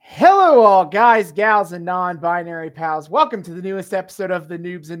Hello, all guys, gals, and non-binary pals. Welcome to the newest episode of the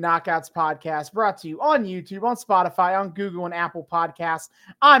Noobs and Knockouts podcast, brought to you on YouTube, on Spotify, on Google, and Apple Podcasts.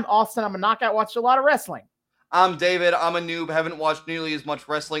 I'm Austin. I'm a knockout, watched a lot of wrestling. I'm David. I'm a noob. Haven't watched nearly as much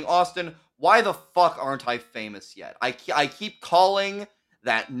wrestling. Austin, why the fuck aren't I famous yet? I keep calling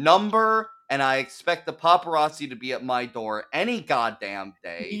that number, and I expect the paparazzi to be at my door any goddamn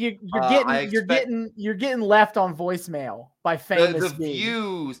day. You're getting left on voicemail by famous the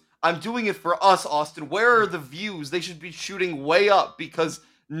views. I'm doing it for us, Austin. Where are the views? They should be shooting way up because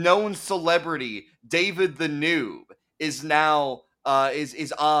known celebrity David the Noob is now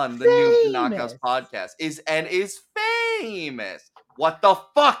is on the Noobs and Knockouts podcast. Is famous. What the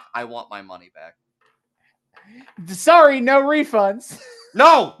fuck? I want my money back. Sorry, no refunds.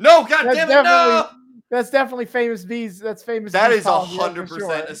 No, god damn it, no! That's definitely famous B's. That's famous. That is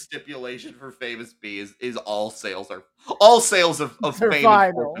 100% a stipulation for famous B. Is all sales of famous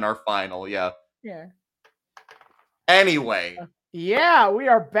are final. Yeah. Anyway. Yeah, we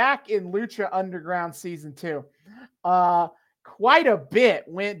are back in Lucha Underground season 2. Quite a bit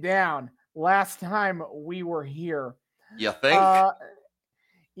went down last time we were here. You think?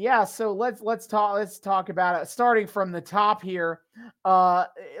 Yeah, so let's talk about it. Starting from the top here,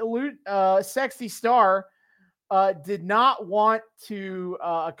 Sexy Star did not want to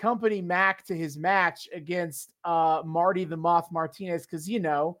accompany Mac to his match against Marty the Moth Martinez because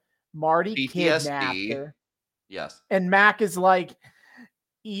Marty PTSD. Kidnapped her. Yes, and Mac is like,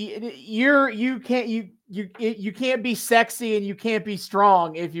 you can't be sexy and you can't be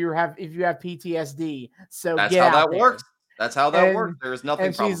strong if you have PTSD. So that's how that works. That's how that works. There is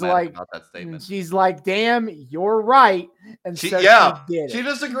nothing problematic about that statement. She's like, damn, you're right. And she did it. She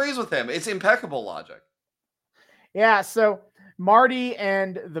disagrees with him. It's impeccable logic. Yeah, so Marty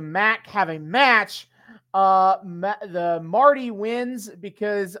and the Mac have a match. The Marty wins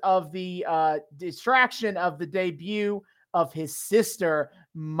because of the distraction of the debut of his sister,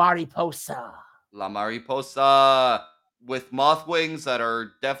 Mariposa. La Mariposa. With moth wings that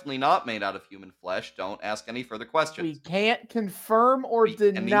are definitely not made out of human flesh. Don't ask any further questions. We can't confirm or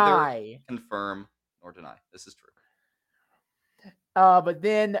deny. Confirm or deny. This is true. But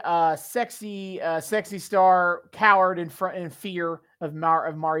then sexy Star cowered in fear of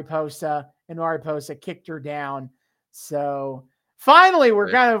Mariposa, and Mariposa kicked her down. So finally,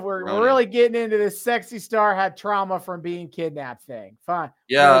 we're really getting into this. Sexy Star had trauma from being kidnapped thing. Fine.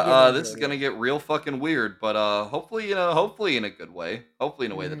 Yeah, this is gonna get real fucking weird, but hopefully in a good way. Hopefully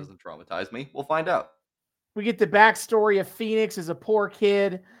in a way that doesn't traumatize me. We'll find out. We get the backstory of Fenix as a poor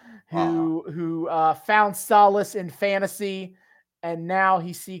kid who found solace in fantasy, and now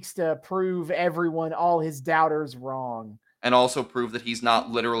he seeks to prove everyone, all his doubters, wrong. And also prove that he's not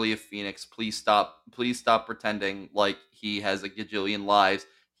literally a phoenix. Please stop pretending like he has a gajillion lives.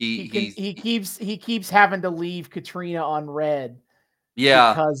 He keeps having to leave Katrina on red.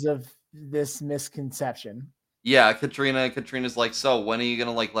 Yeah. Because of this misconception. Yeah, Katrina's like, so when are you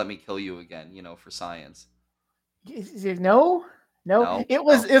gonna let me kill you again, for science? No.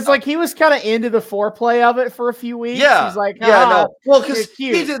 It's like he was kind of into the foreplay of it for a few weeks. Yeah. He's like, no. Well, because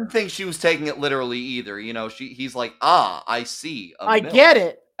he didn't think she was taking it literally either. He's like, I see. I get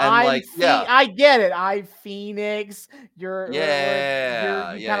it. And I get it. I Phoenix. You're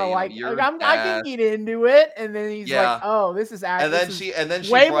kind of like, I can get into it. And then he's like, oh, this is actually. And then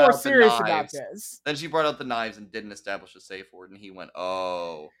she way more serious about this. Then she brought out the knives and didn't establish a safe word, and he went,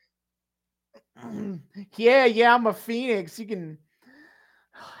 oh. Yeah, I'm a Phoenix. You can.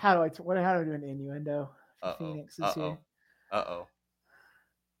 How do I do an innuendo? Phoenix is here.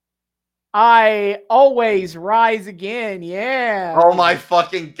 I always rise again. Yeah. Oh my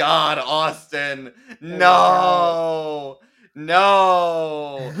fucking God, Austin. No.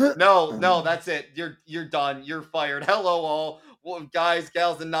 That's it. You're done. You're fired. Hello all. Well, guys,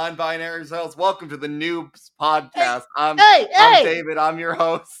 gals, and non-binary cells. Welcome to the Noobs podcast. I'm David. I'm your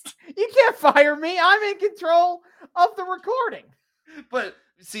host. You can't fire me. I'm in control of the recording. But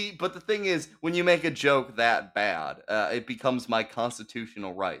the thing is, when you make a joke that bad, it becomes my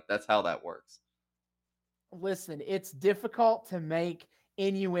constitutional right. That's how that works. Listen, it's difficult to make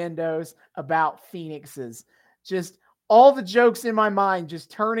innuendos about phoenixes. Just all the jokes in my mind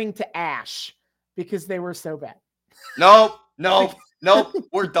just turning to ash because they were so bad. Nope.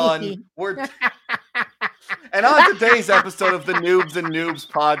 We're done. And on today's episode of the Noobs and Noobs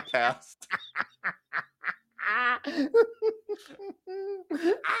podcast. I'm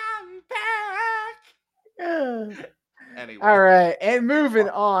back. Anyway. All right, and moving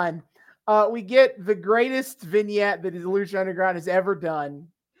on. We get the greatest vignette that Lucha Underground has ever done.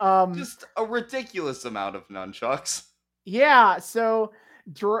 Just a ridiculous amount of nunchucks. Yeah, so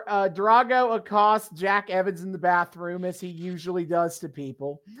Drago accosts Jack Evans in the bathroom as he usually does to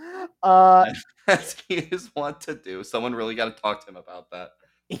people. As he is wont to do. Someone really got to talk to him about that.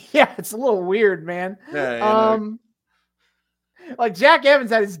 Yeah, it's a little weird, man. Yeah, Like Jack Evans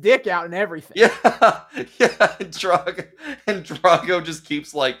had his dick out and everything. yeah. And Drago just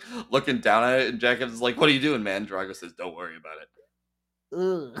keeps like looking down at it, and Jack Evans is like, "What are you doing, man?" Drago says, "Don't worry about it."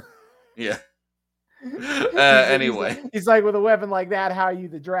 Ugh. Yeah. He's, Anyway, he's like, with a weapon like that, how are you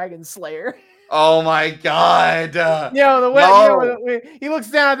the Dragon Slayer? oh my god. He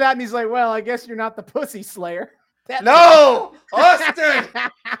looks down at that and he's like, well, I guess you're not the Pussy Slayer. No, Austin.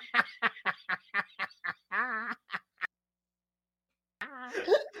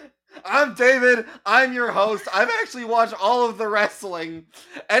 I'm David. I'm your host. I've actually watched all of the wrestling.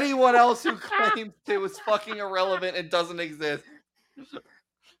 Anyone else who claims to is fucking irrelevant and doesn't exist.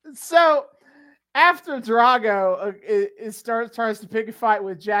 So, after Drago tries to pick a fight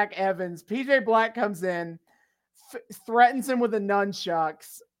with Jack Evans, PJ Black comes in, threatens him with the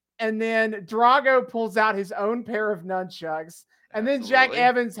nunchucks, and then Drago pulls out his own pair of nunchucks, and then Jack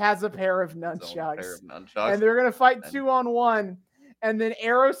Evans has a pair of nunchucks. And they're going to fight 2-on-1, and then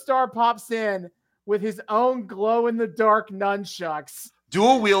Aerostar pops in with his own glow-in-the-dark nunchucks.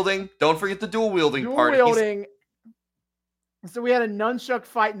 Dual wielding. Don't forget the dual wielding part. Dual wielding. So we had a nunchuck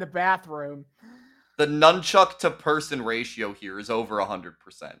fight in the bathroom. The nunchuck to person ratio here is over 100%.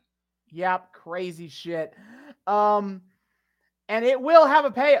 Yep, crazy shit. And it will have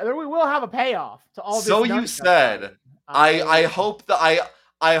a we will have a payoff to all this. So you said. I hope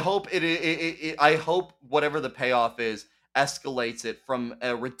I hope whatever the payoff is escalates it from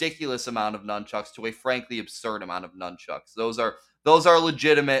a ridiculous amount of nunchucks to a frankly absurd amount of nunchucks. Those are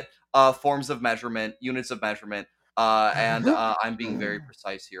legitimate forms of measurement, units of measurement. And I'm being very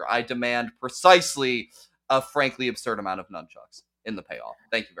precise here. I demand precisely a frankly absurd amount of nunchucks in the payoff.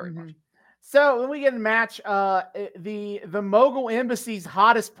 Thank you very much. So when we get a match, the Mogul Embassy's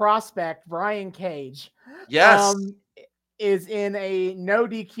hottest prospect, Brian Cage, yes, is in a no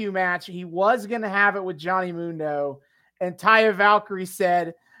DQ match. He was going to have it with Johnny Mundo, and Taya Valkyrie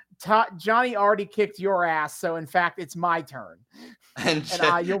said, Johnny already kicked your ass, so in fact, it's my turn. And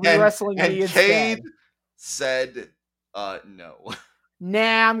you'll be wrestling me instead. Cade said, no.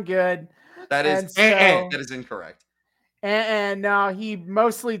 Nah, I'm good. That is incorrect. And he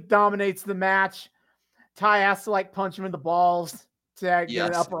mostly dominates the match. Ty has to punch him in the balls to get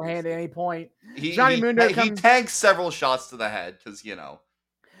an upper hand at any point. Johnny Mundo tanks several shots to the head because,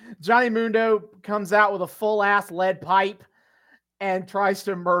 Johnny Mundo comes out with a full-ass lead pipe and tries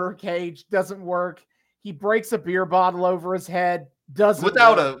to murder Cage. Doesn't work. He breaks a beer bottle over his head. As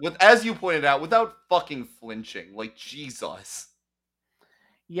you pointed out, without fucking flinching. Like, Jesus.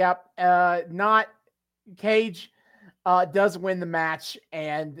 Yep. Not Cage does win the match,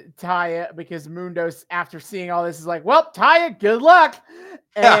 and Taya, because Mundo's, after seeing all this, is like, well, Taya, good luck.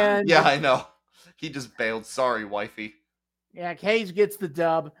 And yeah, I know. He just bailed. Sorry, wifey. Yeah, Cage gets the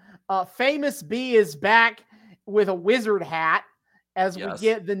dub. Famous B is back with a wizard hat as we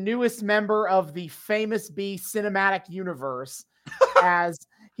get the newest member of the Famous B cinematic universe. As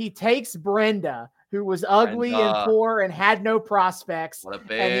he takes Brenda, who was ugly and poor and had no prospects, and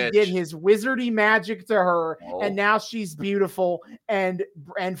he did his wizardy magic to her, and now she's beautiful and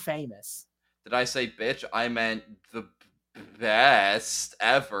famous. Did I say bitch? I meant the best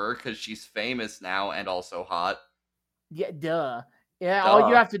ever, because she's famous now and also hot. Yeah, duh. Yeah, all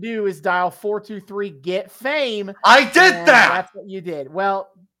you have to do is dial 423-GET-FAME. I did that! That's what you did.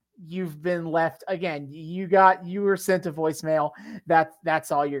 Well, you've been left again. You were sent a voicemail.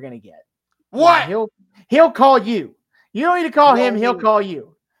 That's all you're gonna get. What? He'll call you. You don't need to call him. He'll call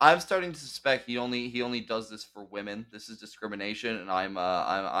you. I'm starting to suspect he only does this for women. This is discrimination, and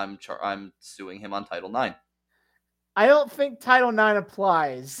I'm suing him on Title IX. I don't think Title IX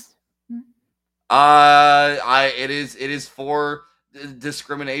applies. It is for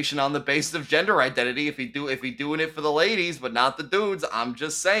discrimination on the basis of gender identity. If he doing it for the ladies but not the dudes, I'm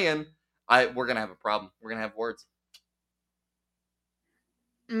just saying, we're gonna have a problem. We're gonna have words.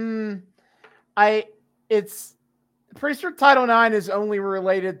 It's pretty sure Title IX is only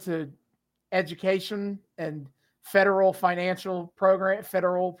related to education and federal programs.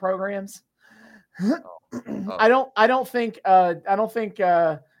 I don't think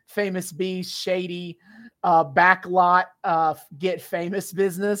Famous B's shady backlot get famous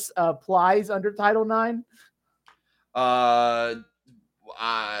business applies under Title IX.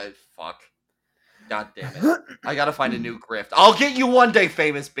 Fuck. God damn it. I gotta find a new grift. I'll get you one day,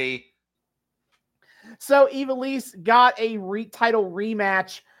 Famous B. So Ivelisse got a title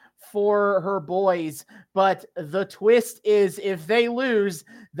rematch for her boys. But the twist is if they lose,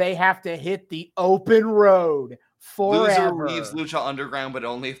 they have to hit the open road Loser forever. leaves Lucha Underground, but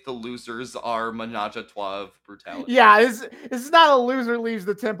only if the losers are Menage a Trois of Brutality. Yeah, this is not a loser leaves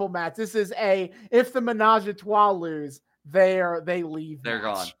the temple match. This is if the Menage a Trois lose, they leave. They're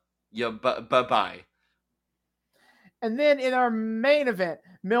match. gone. Yeah, bye. And then in our main event,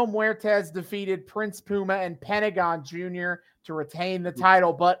 Mil Muertes defeated Prince Puma and Pentagon Jr. to retain the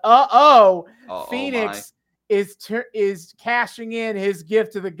title. But Fenix is cashing in his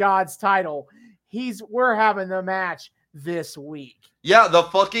gift to the gods title. We're having the match this week. Yeah, the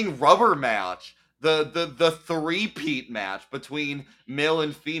fucking rubber match. The three-peat match between Mil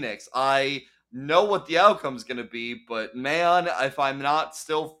and Fenix. I know what the outcome's gonna be, but man, if I'm not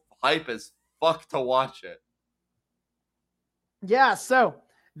still hype as fuck to watch it. Yeah, so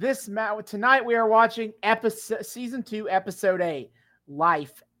tonight we are watching season 2, episode 8,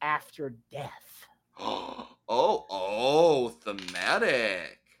 Life After Death.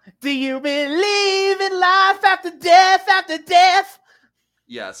 Thematic. Do you believe in life after death? After death?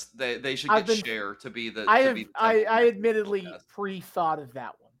 Yes, they should get Cher to be the. I admittedly pre-thought of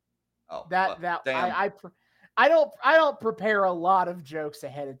that one. Oh, damn. I don't prepare a lot of jokes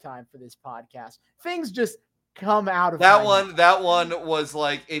ahead of time for this podcast. Things just come out of that one. That one was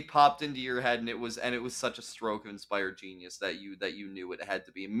like it popped into your head, and it was such a stroke of inspired genius that you knew it had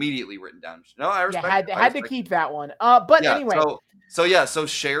to be immediately written down. No, I respect. Yeah, had to keep that one. But yeah, anyway. So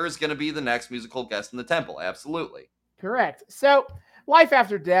Cher is going to be the next musical guest in the temple. Absolutely. Correct. So Life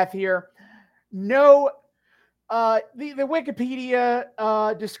After Death here. No, the Wikipedia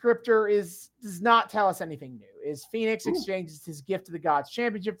descriptor does not tell us anything new. Is Fenix exchanges his gift to the gods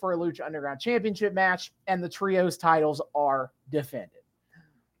championship for a Lucha Underground championship match, and the trios titles are defended.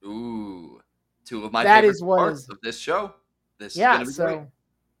 Ooh, two of my favorite parts of this show. This is going to be great.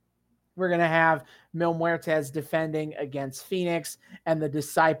 We're going to have Mil Muertes defending against Fenix and the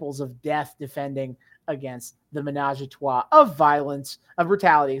Disciples of Death defending against the Menage a Trois of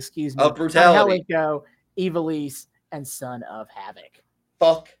Brutality, Of Brutality. Angelico, Ivelisse, and Son of Havoc.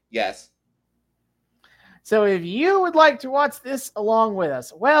 Fuck yes. So if you would like to watch this along with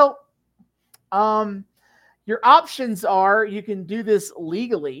us, well, your options are you can do this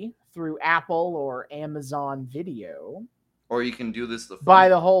legally through Apple or Amazon Video. Or you can do this by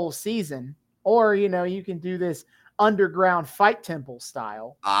the whole season. Or, you can do this underground fight temple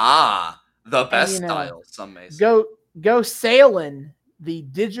style. The best style, some may say. Go sailing the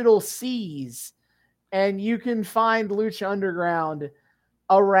digital seas, and you can find Lucha Underground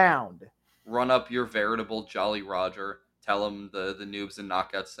around. Run up your veritable Jolly Roger. Tell them the Noobs and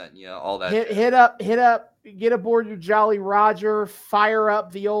Knockouts sent you. All that. Hit up. Get aboard your Jolly Roger. Fire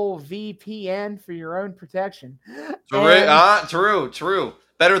up the old VPN for your own protection. True.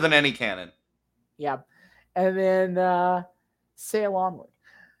 Better than any cannon. Yeah, and then sail onward.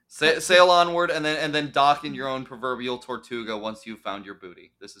 Sail onward, and then dock in your own proverbial Tortuga once you've found your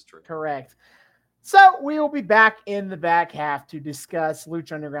booty. This is true. Correct. So we will be back in the back half to discuss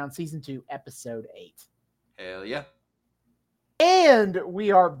Lucha Underground Season 2, Episode 8. Hell yeah. And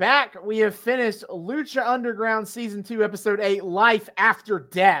we are back. We have finished Lucha Underground Season 2, Episode 8, Life After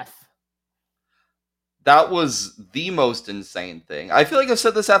Death. That was the most insane thing. I feel like I've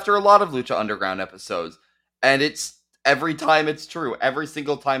said this after a lot of Lucha Underground episodes, and it's every time it's true. Every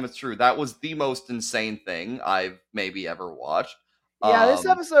single time it's true. That was the most insane thing I've maybe ever watched. Yeah, this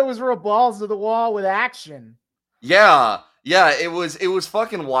episode was real balls to the wall with action. Yeah, it was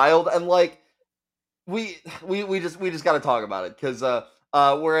fucking wild, and like we just got to talk about it because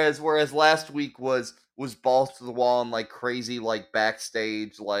whereas last week was balls to the wall and like crazy like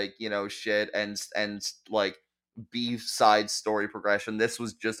backstage like shit and like B-side story progression. This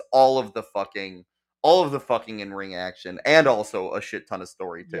was just all of the fucking in-ring action and also a shit ton of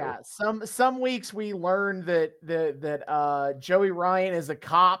story too. Yeah, some weeks we learned that Joey Ryan is a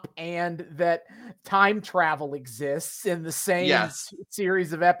cop and that time travel exists in the same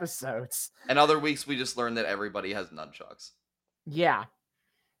series of episodes. And other weeks we just learned that everybody has nunchucks. Yeah.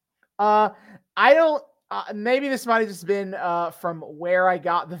 I don't. Maybe this might have just been from where I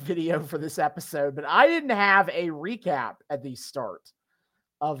got the video for this episode, but I didn't have a recap at the start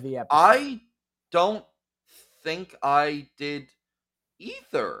of the episode. I don't think I did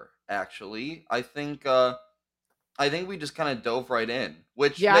either, actually. I think we just kind of dove right in,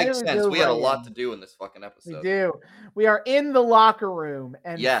 which makes sense. We had a lot to do in this fucking episode. We do. We are in the locker room,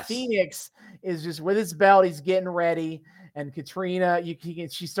 and Fenix is just with his belt. He's getting ready, and Katrina,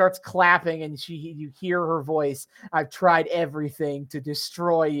 she starts clapping, and you hear her voice. I've tried everything to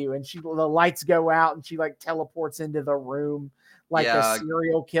destroy you, and the lights go out, and she like teleports into the room. like a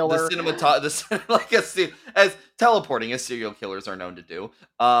serial killer. As teleporting as serial killers are known to do.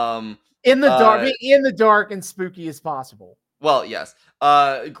 In the dark and spooky as possible. Well, yes.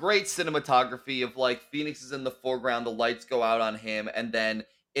 Great cinematography of like Phoenix is in the foreground, the lights go out on him, and then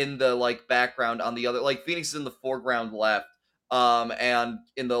in the like background on the other, like Phoenix is in the foreground left, and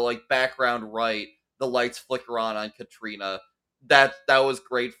in the like background right, the lights flicker on Katrina. That was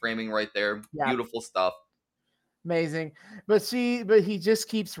great framing right there. Yeah. Beautiful stuff. Amazing. But he just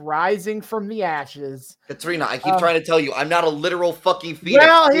keeps rising from the ashes. Katrina, I keep trying to tell you, I'm not a literal fucking Phoenix.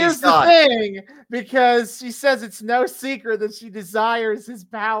 Well, here's the thing, because she says it's no secret that she desires his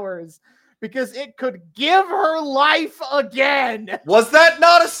powers because it could give her life again. Was that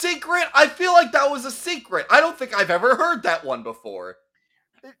not a secret? I feel like that was a secret. I don't think I've ever heard that one before.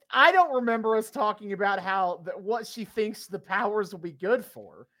 I don't remember us talking about what she thinks the powers will be good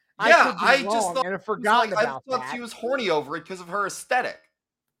for. Yeah, I just thought, and have forgotten about that. I thought she was horny over it because of her aesthetic.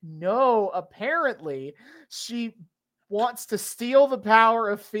 No, apparently she wants to steal the power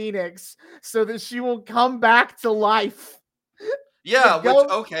of Phoenix so that she will come back to life. Yeah,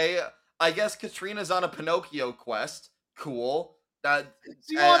 okay. I guess Katrina's on a Pinocchio quest. Cool.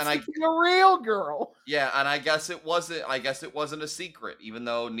 She wants to be a real girl. Yeah, and I guess it wasn't a secret, even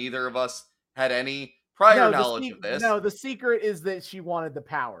though neither of us had any prior knowledge of this. No, the secret is that she wanted the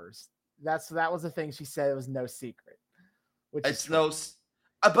powers. That was the thing she said. It was no secret. But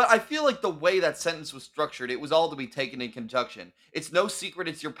I feel like the way that sentence was structured, it was all to be taken in conjunction. It's no secret.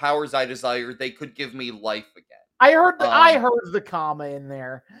 It's your powers I desire. They could give me life again. I heard the comma in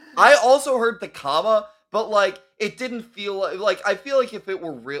there. I also heard the comma, but like it didn't feel like I feel like if it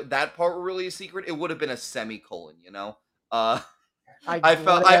were real, that part were really a secret, it would have been a semicolon. You know.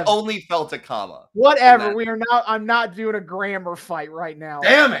 I only felt a comma. Whatever. I'm not doing a grammar fight right now.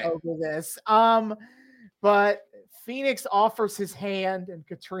 Damn it. Over this. But Phoenix offers his hand and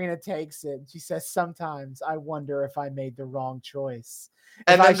Katrina takes it. She says, "Sometimes I wonder if I made the wrong choice."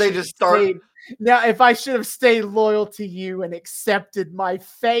 And then they just start. Now, if I should have stayed loyal to you and accepted my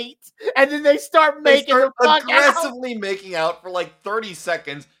fate, and then they start aggressively making out for like 30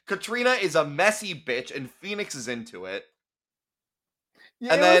 seconds. Katrina is a messy bitch, and Phoenix is into it.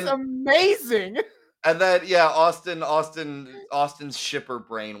 Yeah, it was amazing. And then, yeah, Austin's shipper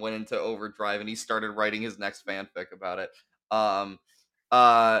brain went into overdrive, and he started writing his next fanfic about it.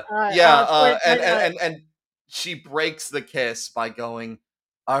 And she breaks the kiss by going,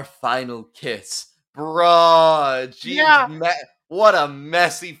 "Our final kiss, bruh." What a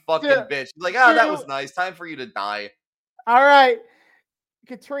messy fucking bitch. She's like, that was nice. Time for you to die. All right.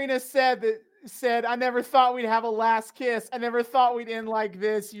 Katrina said, "I never thought we'd have a last kiss. I never thought we'd end like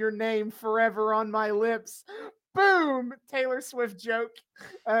this. Your name forever on my lips." Boom! Taylor Swift joke.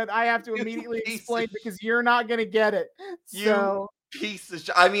 And I have to immediately explain because you're not going to get it. You piece of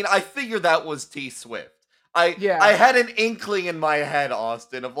shit. I mean, I figured that was T Swift. I had an inkling in my head,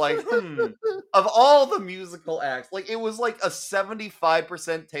 Austin, of like, of all the musical acts, like it was like a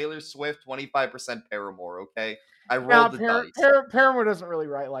 75% Taylor Swift, 25% Paramore, okay? I rolled the dice. Paramore doesn't really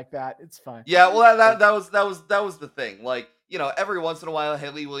write like that. It's fine. Yeah, well, that was the thing. Like, you know, every once in a while,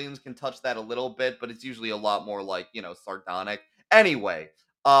 Haley Williams can touch that a little bit, but it's usually a lot more like, you know, sardonic. Anyway,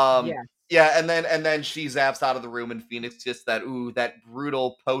 yeah, and then she zaps out of the room, and Phoenix just that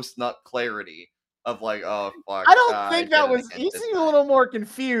brutal post nut clarity of like, oh fuck. I don't think that was. He seemed a little more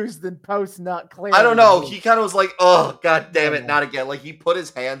confused than post nut clarity. I don't know. He kind of was like, oh god damn it, not again. Like he put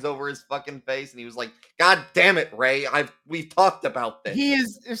his hands over his fucking face, and he was like, God damn it, Ray. We've talked about this.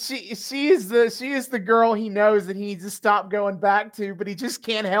 She is the girl he knows that he needs to stop going back to, but he just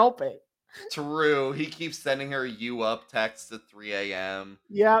can't help it. True. He keeps sending her "you up" texts at 3 a.m.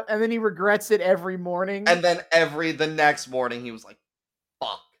 Yeah, and then he regrets it every morning. And then the next morning he was like,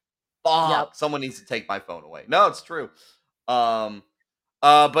 fuck. Yep. Someone needs to take my phone away. No, it's true. But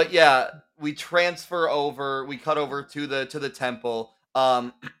yeah, we transfer over, we cut over to the temple.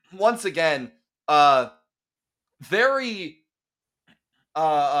 Once again, very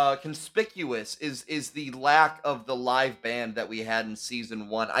conspicuous is the lack of the live band that we had in season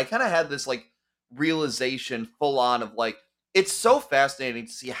 1. I kind of had this like realization full on of like, it's so fascinating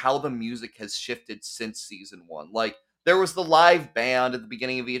to see how the music has shifted since season 1. Like there was the live band at the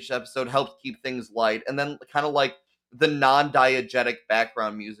beginning of each episode, helped keep things light, and then kind of like the non-diegetic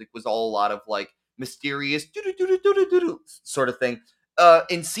background music was all a lot of like mysterious sort of thing.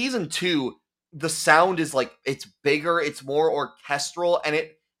 In season 2, the sound is like, it's bigger, it's more orchestral, and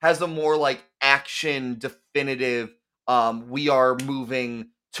it has a more like action definitive, we are moving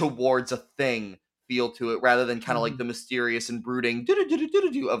towards a thing feel to it, rather than kind of like the mysterious and brooding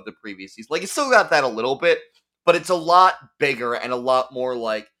of the previous season. Like it still got that a little bit, but it's a lot bigger and a lot more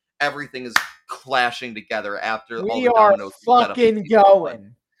like everything is clashing together after all We the are dominoes set up in fucking season 1.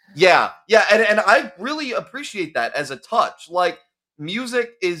 going. Yeah, and I really appreciate that as a touch. Like,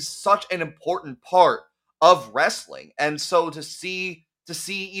 music is such an important part of wrestling, and so to see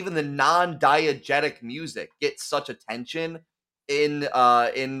even the non-diegetic music get such attention in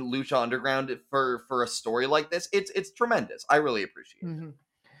Lucha Underground for a story like this, it's tremendous. I really appreciate it. Mm-hmm.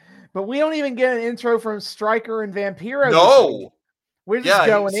 But we don't even get an intro from Stryker and Vampiro this week. No. We're just Yeah,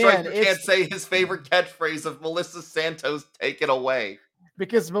 going in. Stryker can't say his favorite catchphrase of Melissa Santos, "Take it away."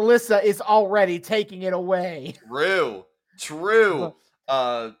 Because Melissa is already taking it away. True.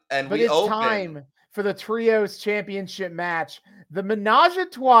 And But we it's open. time for the Trios Championship match. The Menage a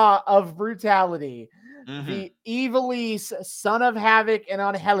Trois of Brutality. The Evilise, Son of Havoc, and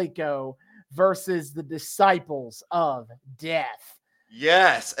Angelico versus the Disciples of Death.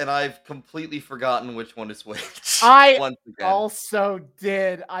 Yes, and I've completely forgotten which one is which. I once again. also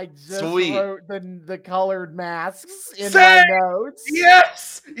did. I just wrote the colored masks in my Say notes.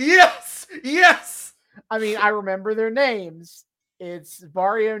 Yes. I mean, I remember their names. It's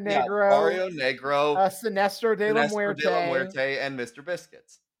Barrio Negro, Sinestro de la Muerte, and Mr.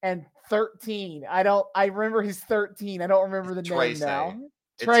 Biscuits. And 13. I remember he's 13. I don't remember the name now.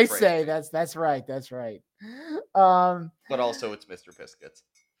 Trace. That's right. But also it's Mr. Biscuits.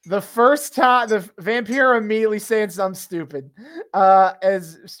 The first time the Vampiro immediately saying something stupid.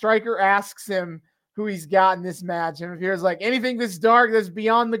 As Stryker asks him who he's got in this match, and Vampiro's like, anything this dark that's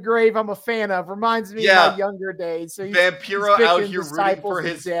beyond the grave, I'm a fan of. Reminds me of my younger days. So Vampiro out here rooting for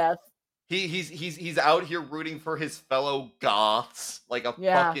his death. He's out here rooting for his fellow goths like a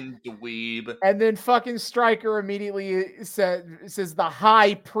fucking dweeb. And then fucking Stryker immediately says the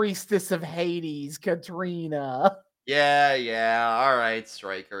high priestess of Hades, Katrina. Yeah. All right,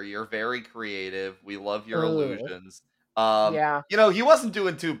 Stryker, you're very creative. We love your illusions. You know, he wasn't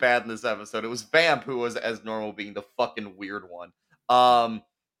doing too bad in this episode. It was Vamp who was, as normal, being the fucking weird one.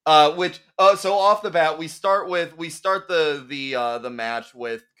 So off the bat, we start the match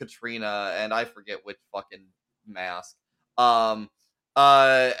with Katrina, and I forget which fucking mask. And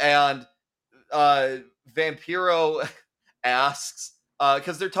Vampiro asks,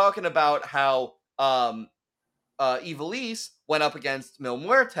 because they're talking about how Evilise went up against Mil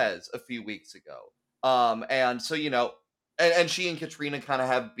Muertes a few weeks ago. And so, you know, and she and Katrina kind of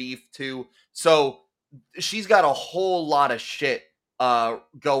have beef too. So she's got a whole lot of shit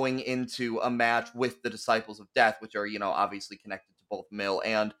going into a match with the Disciples of Death, which are, you know, obviously connected to both Mil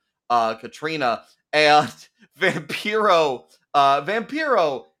and Katrina. And Vampiro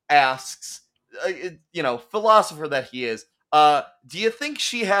asks, you know, philosopher that he is, do you think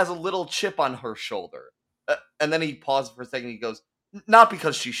she has a little chip on her shoulder? And then he pauses for a second. He goes, not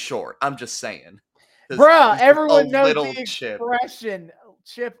because she's short. I'm just saying. Bruh, everyone knows the expression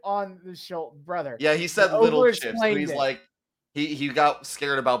chip on the shoulder, brother. Yeah, he said little chips, but he's like, he got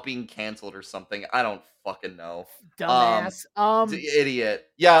scared about being canceled or something. I don't fucking know. Dumbass. Idiot.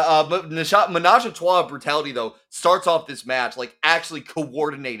 Yeah, but Menage a Trois Brutality, though, starts off this match, like, actually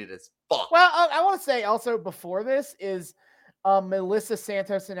coordinated as fuck. Well, I want to say also before this is Melissa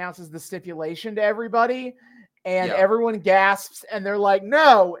Santos announces the stipulation to everybody, and everyone gasps, and they're like,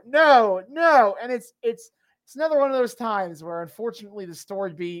 no. And it's another one of those times where, unfortunately, the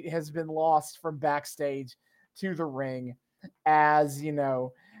story beat has been lost from backstage to the ring, as, you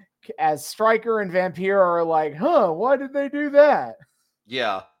know, as Stryker and Vampiro are like, why did they do that?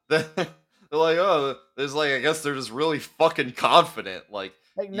 Yeah. They're like, oh, there's like, I guess they're just really fucking confident. Like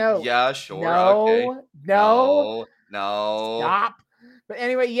no. Yeah, sure. Okay. No. Stop. But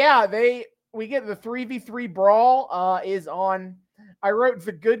anyway, we get the 3v3 brawl is on. I wrote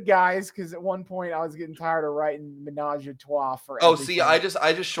the good guys because at one point I was getting tired of writing Menage a Trois for everything. See, I just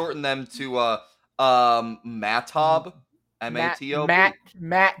shortened them to Matob. M-A-T-O-B.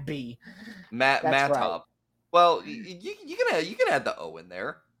 Matt B. Matob. Right. Well, you can add the O in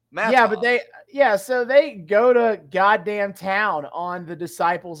there. Matob. Yeah, but so they go to goddamn town on the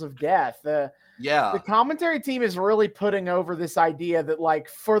Disciples of Death. The commentary team is really putting over this idea that, like,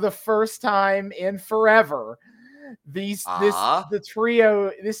 for the first time in forever, this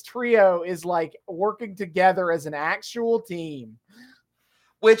trio is like working together as an actual team.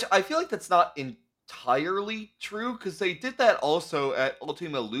 Which I feel like that's not entirely true, because they did that also at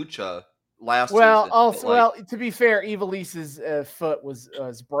Ultima Lucha last season. Well, to be fair, Evilise's foot was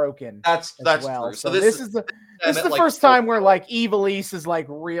broken. That's well. true. So this is the first time where, like, Evilise is like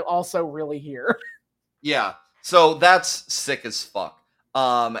really here. Yeah. So that's sick as fuck.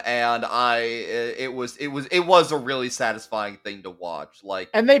 And it was a really satisfying thing to watch. Like,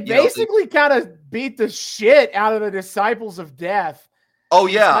 and they basically kind of beat the shit out of the Disciples of Death. Oh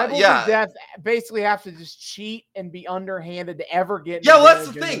the yeah, Disciples yeah. of Death basically have to just cheat and be underhanded to ever get. Yeah, well, that's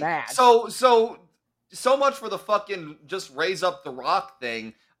the in thing. The match. So much for the fucking just raise up the rock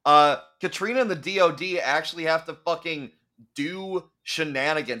thing. Katrina and the DOD actually have to fucking do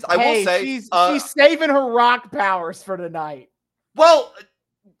shenanigans. I will say she's saving her rock powers for tonight. Well,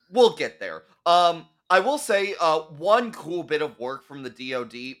 we'll get there. I will say one cool bit of work from the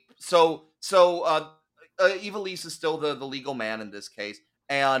DOD. So Evilise is still the legal man in this case,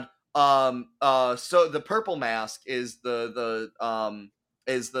 and so the purple mask is the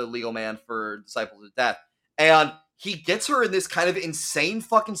legal man for Disciples of Death, and he gets her in this kind of insane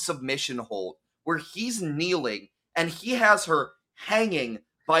fucking submission hold where he's kneeling and he has her hanging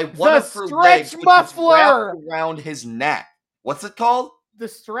by one of her legs, which is wrapped around his neck. What's it called? The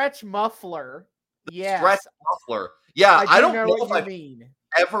stretch muffler. Yes. Stretch muffler. Yeah, I don't know if I've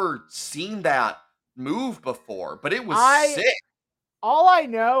ever seen that move before, but it was sick. All I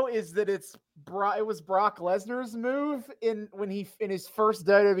know is that it was Brock Lesnar's move in his first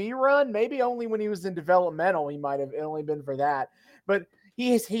WWE run. Maybe only when he was in developmental, he might have only been for that. But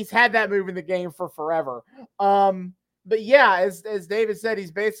he's had that move in the game for forever. But yeah, as David said,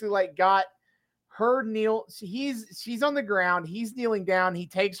 he's basically like got her kneel. She's on the ground. He's kneeling down. He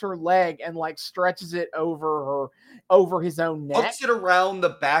takes her leg and like stretches it over his own neck. Hooks it around the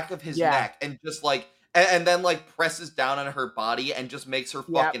back of his neck and just like and then like presses down on her body and just makes her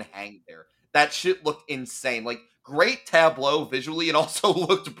fucking hang there. That shit looked insane. Like great tableau visually and also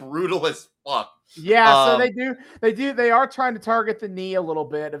looked brutal as fuck. Yeah, so they are trying to target the knee a little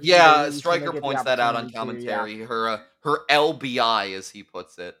bit. Yeah, Stryker points that out on commentary. Her LBI, as he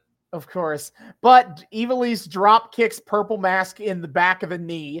puts it. Of course. But Evilise drop kicks Purple Mask in the back of the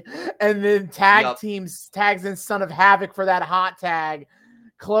knee and then tags in Son of Havoc for that hot tag.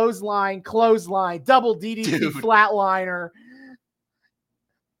 Clothesline, double DDT flatliner.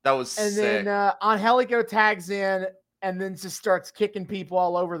 That was sick. And then Angelico tags in and then just starts kicking people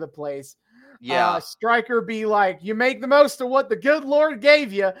all over the place. Yeah. Stryker be like, you make the most of what the good Lord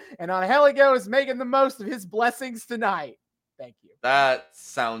gave you, and Angelico is making the most of his blessings tonight. Thank you. That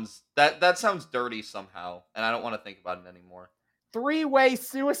sounds dirty somehow, and I don't want to think about it anymore. 3-way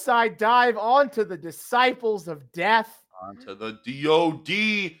suicide dive onto the Disciples of Death. Onto the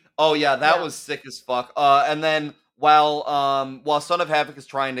DOD. Oh yeah, that was sick as fuck. And then while Son of Havoc is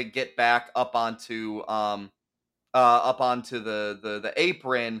trying to get back up onto the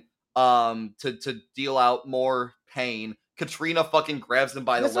apron to deal out more pain, Katrina fucking grabs him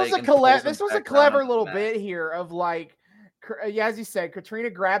by the leg. This was a clever little bit here of like, as you said,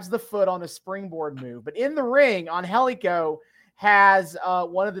 Katrina grabs the foot on a springboard move, but in the ring, Angelico has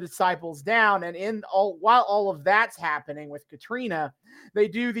one of the Disciples down, and while all of that's happening with Katrina, they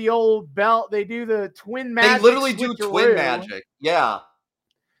do the old belt. They do the twin magic. They literally do twin magic. Yeah.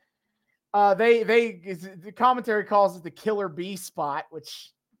 The commentary calls it the Killer Bee spot,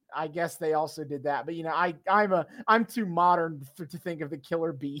 which I guess they also did that. But I'm too modern to think of the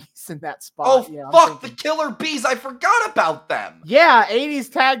Killer Bees in that spot. Oh, the Killer Bees! I forgot about them. Yeah,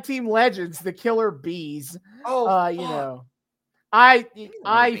 80s tag team legends, the Killer Bees. Oh,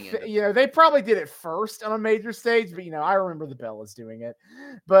 they probably did it first on a major stage, but I remember the Bellas doing it.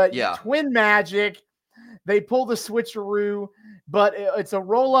 But twin magic, they pull the switcheroo, but it's a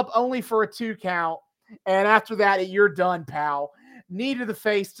roll up only for a 2 count. And after that, you're done, pal. Knee to the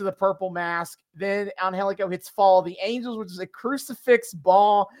face to the Purple Mask. Then Angelico hits Fall of the Angels, which is a crucifix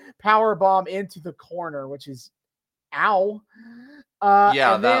power bomb into the corner, which is ow.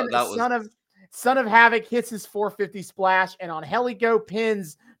 And then Son of Havoc hits his 450 splash, and Angelico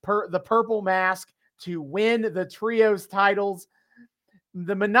pins the Purple Mask to win the trios titles.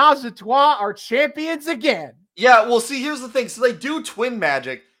 The Menage a Trois are champions again. Yeah, well, see, here's the thing. So they do twin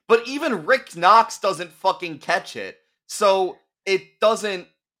magic, but even Rick Knox doesn't fucking catch it. So it doesn't.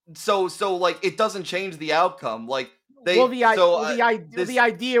 So it doesn't change the outcome. Like the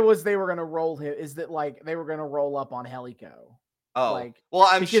idea was they were gonna roll him. Is that like they were gonna roll up on Angelico? Oh, well,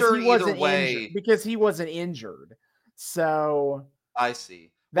 I'm sure either way because he wasn't injured. So I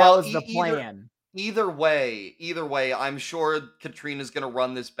see. That was the plan. Either way, I'm sure Katrina's gonna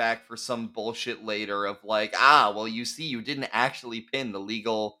run this back for some bullshit later of like, well, you see, you didn't actually pin the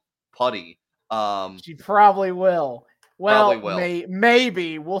legal putty. She probably will. Well,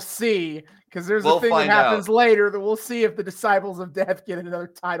 maybe we'll see, because there's a thing that happens later that we'll see if the Disciples of Death get another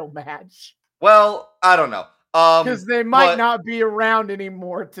title match. Well, I don't know, because they might not be around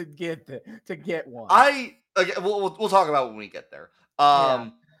anymore to get one. We'll talk about when we get there.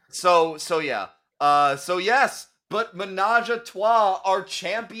 So yeah. So yes, but Menage a Trois are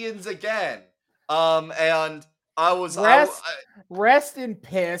champions again. And I was Rest in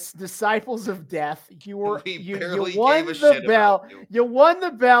piss, disciples of death. we You barely gave a won the shit about belt. you. You won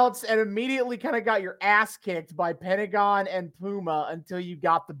the belts and immediately kind of got your ass kicked by Pentagon and Puma until you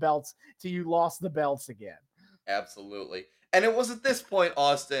got the belts, till you lost the belts again. Absolutely. And it was at this point,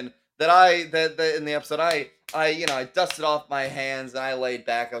 Austin, that in the episode I dusted off my hands and I laid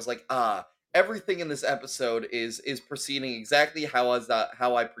back. I was like, everything in this episode is proceeding exactly how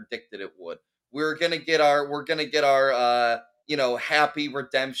I predicted it would. We're gonna get our happy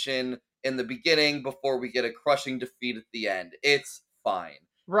redemption in the beginning before we get a crushing defeat at the end. It's fine.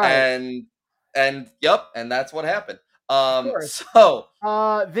 Right. And yep, and that's what happened. Of course. So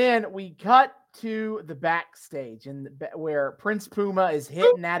then we cut to the backstage where Prince Puma is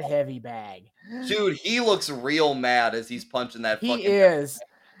hitting that heavy bag. dude, he looks real mad as he's punching that fucking. He is.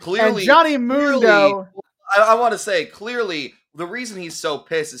 Clearly, and Johnny Mundo. I want to say clearly the reason he's so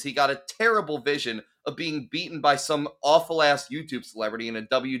pissed is he got a terrible vision of being beaten by some awful ass YouTube celebrity in a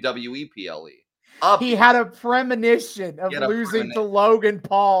WWE PLE. He had a premonition of losing to Logan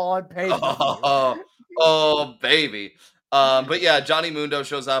Paul on pay-per-view. Oh, baby. But yeah, Johnny Mundo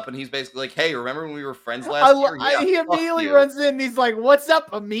shows up and he's basically like, "Hey, remember when we were friends last year?" Yeah, he immediately runs in and he's like, "What's up,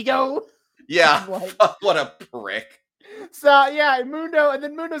 amigo?" Yeah, like, what a prick. So yeah,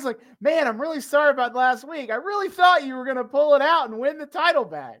 Mundo's like, "Man, I'm really sorry about last week. I really thought you were gonna pull it out and win the title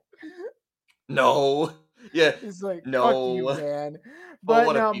back." No. Yeah. He's like, no. "Fuck you, man."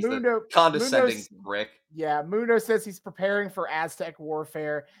 But no, Mundo, condescending prick. Yeah, Mundo says he's preparing for Aztec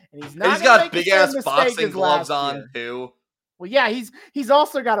Warfare, and he's not. And he's got big ass boxing gloves on too. Well, yeah, he's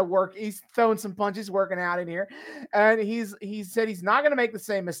also got to work. He's throwing some punches, working out in here, and he said he's not going to make the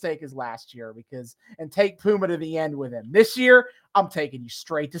same mistake as last year and take Puma to the end with him. This year, I'm taking you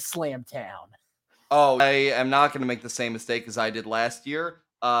straight to Slamtown. Oh, I am not going to make the same mistake as I did last year.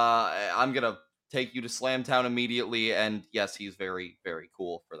 I'm going to take you to Slamtown immediately, and yes, he's very, very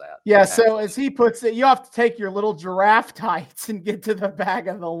cool for that. Yeah, actually. So as he puts it, you have to take your little giraffe tights and get to the back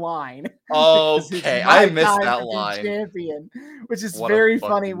of the line. Okay, I missed that line. Champion, which is very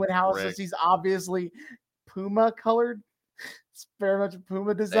funny when Hal says he's obviously Puma colored. It's very much a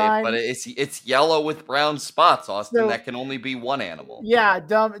Puma design. But it's yellow with brown spots, Austin. So, that can only be one animal. Yeah,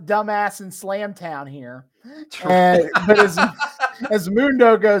 dumbass in Slamtown here. But as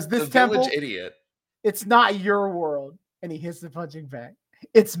Mundo goes, this temple idiot. It's not your world. And he hits the punching bag.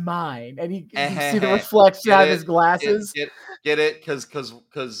 It's mine. And you see the reflection out of his glasses. Get it? Because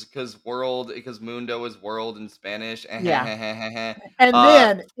Mundo is world in Spanish. Yeah. And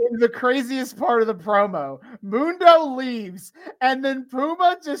then in the craziest part of the promo, Mundo leaves, and then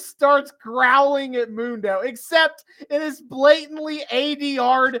Puma just starts growling at Mundo, except it is blatantly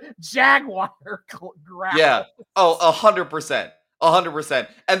ADR'd Jaguar growl. Yeah. Oh, 100%. 100%.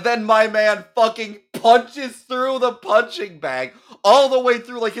 And then my man fucking punches through the punching bag all the way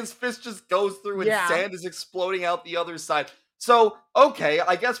through. Like his fist just goes through and sand is exploding out the other side. So, okay,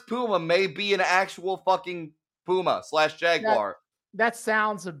 I guess Puma may be an actual fucking Puma / Jaguar. That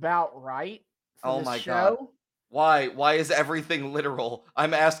sounds about right. Oh my God. Why? Why is everything literal?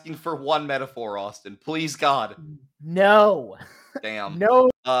 I'm asking for one metaphor, Austin. Please, God. No. Damn. No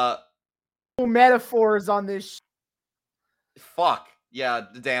metaphors on this Fuck. Yeah,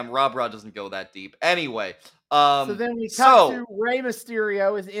 damn, Rob doesn't go that deep. Anyway, so then we cut to Rey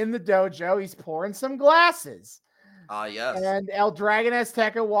Mysterio is in the dojo. He's pouring some glasses. Yes. And El Dragon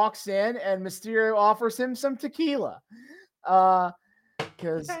Azteca walks in, and Mysterio offers him some tequila.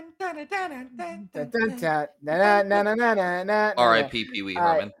 Because R.I.P. Pee Wee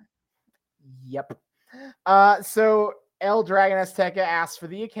Herman. Yep. So El Dragon Azteca asks for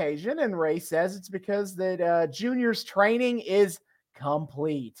the occasion, and Rey says it's because that Junior's training is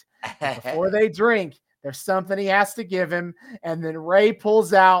complete. Before they drink, there's something he has to give him, and then Rey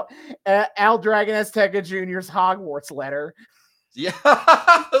pulls out El Dragon Azteca Jr.'s Hogwarts letter. Yeah,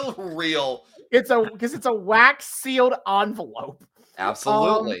 real. Because it's a wax sealed envelope.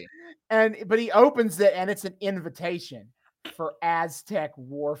 Absolutely. But he opens it, and it's an invitation for Aztec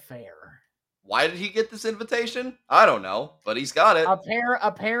Warfare. Why did he get this invitation? I don't know, but he's got it.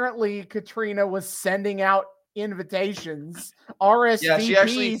 Apparently, Katrina was sending out invitations,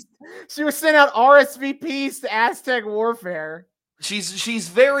 RSVPs. She was sending out RSVPs to Aztec Warfare. She's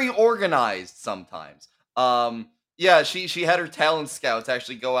very organized sometimes. Yeah, she had her talent scouts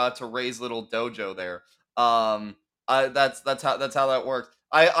actually go out to Rey's little dojo there. That's how that works.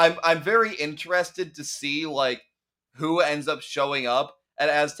 I'm very interested to see like who ends up showing up at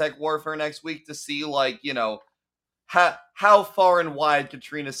Aztec Warfare next week to see like, how far and wide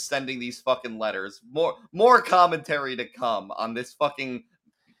Katrina's sending these fucking letters. More commentary to come on this fucking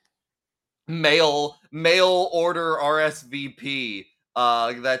mail order RSVP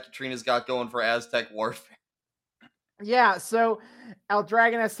that Katrina's got going for Aztec Warfare. Yeah, so El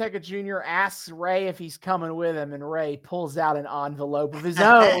Dragon Azteca Jr. asks Ray if he's coming with him, and Ray pulls out an envelope of his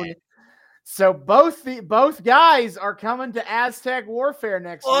own. So both guys are coming to Aztec Warfare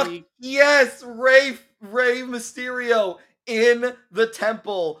next week. Yes, Rey Mysterio in the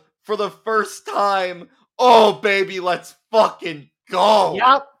temple for the first time. Oh baby, let's fucking go.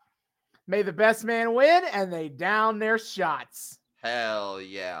 Yep. May the best man win, and they down their shots. Hell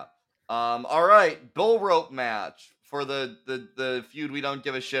yeah. All right, bull rope match for the feud we don't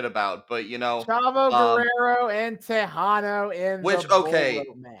give a shit about, but you know, Chavo Guerrero and Texano in the bull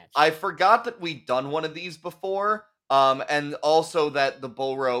rope match. I forgot that we'd done one of these before. And also that the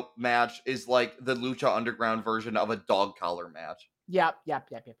bull rope match is like the Lucha Underground version of a dog collar match. Yep.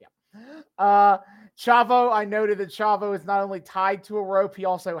 Chavo, I noted that Chavo is not only tied to a rope, he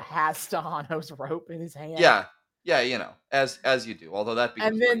also has Texano's rope in his hand. Yeah, you know, as you do. Although that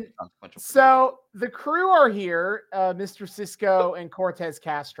becomes and then so the crew are here, Mr. Cisco and Cortez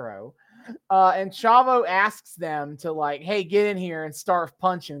Castro, and Chavo asks them to like, hey, get in here and start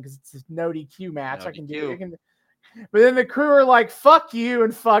punching because it's a no DQ match. I can do it. But then the crew are like, fuck you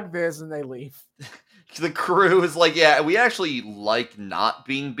and fuck this, and they leave. The crew is like, yeah, we actually like not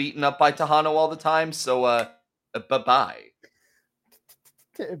being beaten up by Texano all the time, so bye-bye.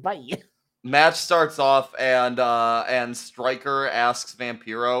 Bye. Match starts off, and Stryker asks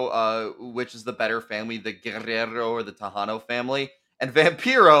Vampiro which is the better family, the Guerrero or the Texano family, and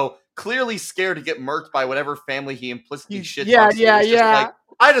Vampiro, clearly scared to get murked by whatever family he implicitly shit talks. Like,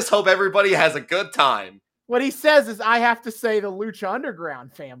 I just hope everybody has a good time. What he says is, I have to say the Lucha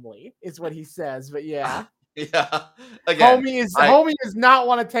Underground family is what he says, but yeah. Yeah. Again, Homie does not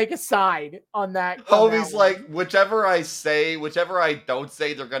want to take a side on that. Homie's like, whichever I don't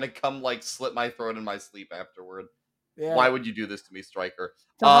say, they're gonna come like slit my throat in my sleep afterward. Yeah. Why would you do this to me, Stryker?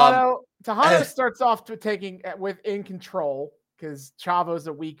 Texano starts off to taking with in control because Chavo's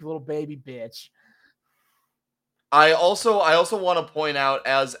a weak little baby bitch. I also want to point out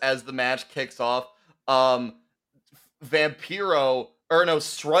as the match kicks off,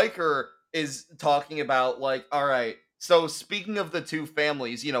 Stryker is talking about like, all right, so speaking of the two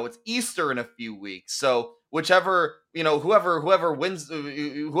families, you know, it's Easter in a few weeks, so whoever wins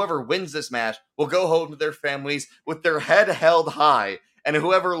this match will go home to their families with their head held high, and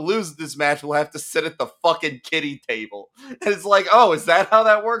whoever loses this match will have to sit at the fucking kiddie table. And it's like, oh, is that how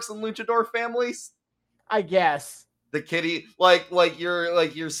that works in luchador families? I guess. The kiddie, like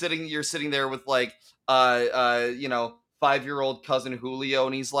you're sitting there with like 5-year-old cousin Julio,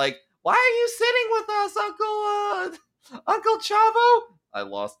 and he's like, why are you sitting with us, Uncle Chavo? I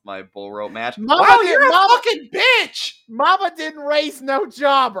lost my bull rope match. You're a fucking bitch! Mama didn't raise no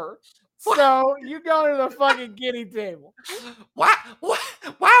jobber. So you go to the fucking kiddie table. Wow,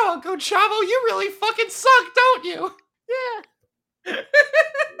 Uncle Chavo, you really fucking suck, don't you? Yeah.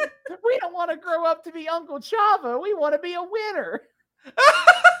 We don't want to grow up to be Uncle Chavo. We want to be a winner.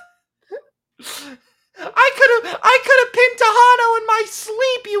 I could have pinned Texano in my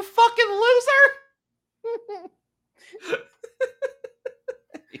sleep, you fucking loser.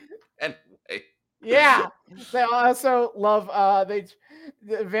 Anyway. Yeah. They also love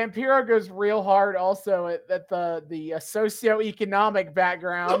Vampiro goes real hard also at the socioeconomic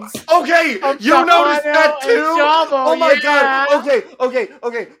backgrounds. Okay, you noticed that too? Oh my god.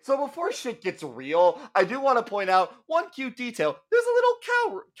 Okay. So before shit gets real, I do want to point out one cute detail. There's a little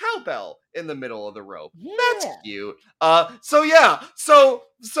cowbell in the middle of the rope. Yeah. That's cute. So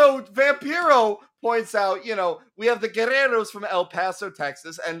Vampiro points out, you know, we have the Guerreros from El Paso,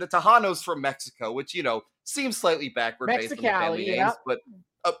 Texas, and the Tejanos from Mexico, which, you know, seems slightly backward based on the family names, but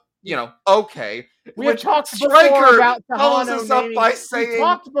you know, okay. We have talked before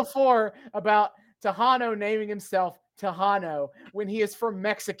about Texano naming himself Texano when he is from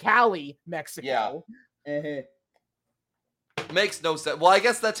Mexicali, Mexico. Yeah. Mm-hmm. Makes no sense. Well, I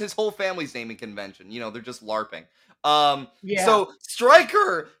guess that's his whole family's naming convention. You know, they're just LARPing. So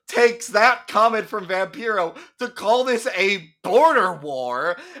Stryker takes that comment from Vampiro to call this a border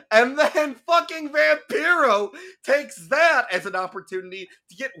war, and then fucking Vampiro takes that as an opportunity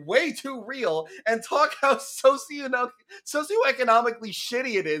to get way too real and talk how socioeconomically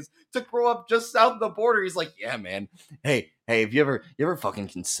shitty it is to grow up just south of the border. He's like, yeah, man. Hey, have you ever fucking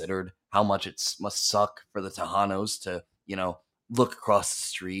considered how much it must suck for the Tejanos to, you know, look across the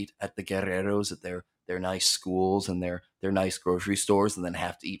street at the Guerreros at their nice schools and their nice grocery stores, and then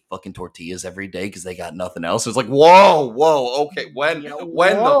have to eat fucking tortillas every day because they got nothing else. It's like, whoa, okay, when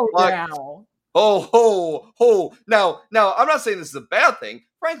the fuck? Now. Ho. Now, I'm not saying this is a bad thing.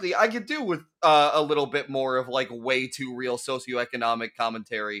 Frankly, I could do with a little bit more of like way too real socioeconomic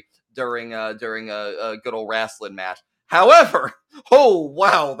commentary during a good old wrestling match. However,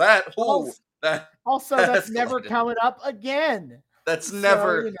 Also, that's escalated. never coming up again. That's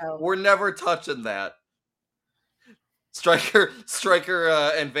never. We're never touching that. Striker,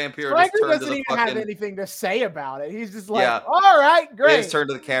 and Vampiro just turn doesn't to the even have anything to say about it. He's just like, all right, great. They just turn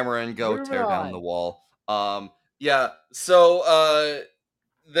to the camera and go tear down the wall. So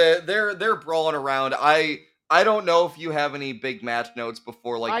they're brawling around. I don't know if you have any big match notes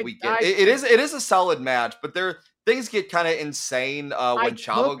before we get. It is a solid match, but things get kind of insane when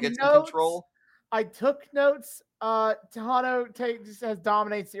Chavo gets in control. I took notes. Tejano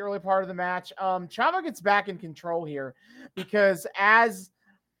dominates the early part of the match. Chavo gets back in control here because as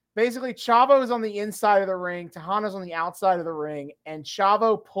basically Chavo is on the inside of the ring, Tejano's on the outside of the ring, and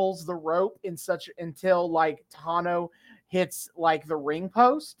Chavo pulls the rope until like Tejano hits like the ring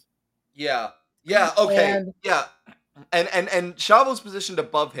post. Yeah, okay, and Chavo's positioned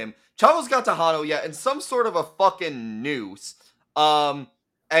above him. Chavo's got Tejano, in some sort of a fucking noose.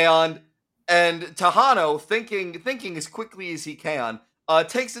 And Tejano, thinking as quickly as he can,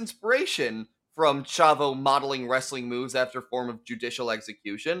 takes inspiration from Chavo modeling wrestling moves after a form of judicial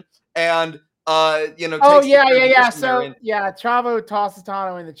execution, and So Chavo tosses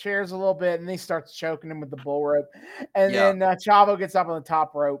Tejano in the chairs a little bit, and he starts choking him with the bull rope, and then Chavo gets up on the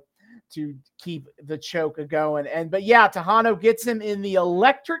top rope to keep the choke going. Tejano gets him in the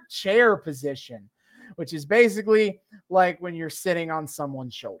electric chair position, which is basically like when you're sitting on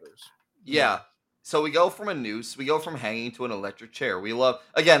someone's shoulders. Yeah. So we go from a noose, we go from hanging to an electric chair. We love,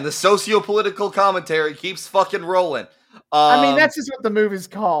 again, the socio-political commentary keeps fucking rolling. I mean, that's just what the move is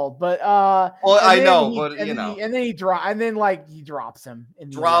called, but I know, and then he drops him,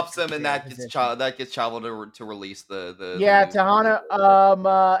 and that gets Chavo to release the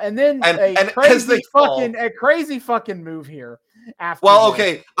Tejano, and then a crazy fucking move here. After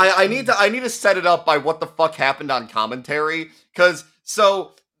okay, I need to set it up by what the fuck happened on commentary, because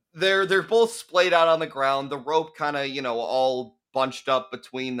they're both splayed out on the ground, the rope kind of all bunched up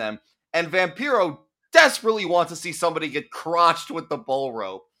between them, and Vampiro desperately wants to see somebody get crotched with the bull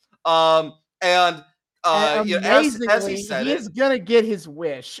rope. As he said, he's gonna get his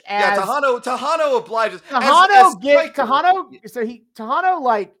wish. Tejano obliges. Tejano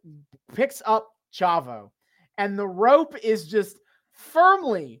like picks up Chavo, and the rope is just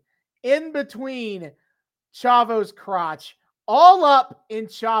firmly in between Chavo's crotch, all up in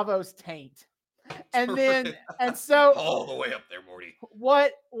Chavo's taint, and so all the way up there, Morty.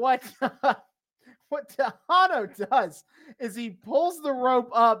 What Tejano does is he pulls the rope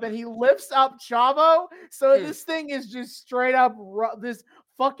up and he lifts up Chavo. So this thing is just straight up. This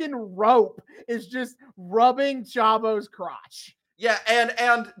fucking rope is just rubbing Chavo's crotch. Yeah,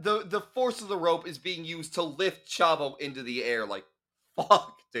 and the force of the rope is being used to lift Chavo into the air. Like,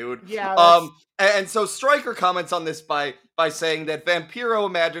 fuck, dude. Yeah. And so Striker comments on this by saying that Vampiro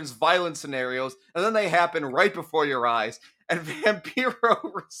imagines violent scenarios, and then they happen right before your eyes. And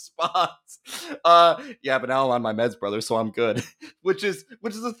Vampiro responds, but now I'm on my meds, brother, so I'm good. which is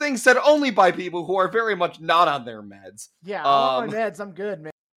a thing said only by people who are very much not on their meds. Yeah, I'm on my meds, I'm good,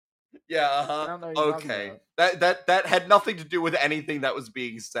 man. Yeah, okay. That had nothing to do with anything that was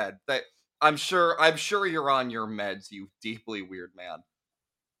being said. That I'm sure you're on your meds, you deeply weird man.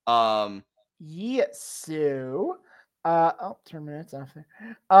 Yes, so 10 minutes after.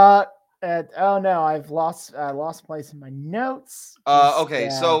 I've lost place in my notes. Basically,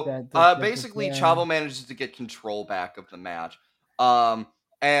 Chavo manages to get control back of the match. Commentary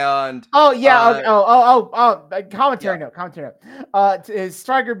note. Is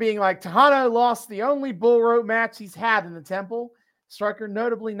Striker being like, Tejano lost the only bull rope match he's had in the temple. Striker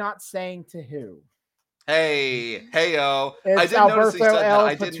notably not saying to who. Hey-o. It's Alberto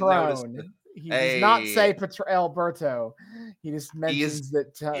El Patron. He does not say Alberto. He just mentions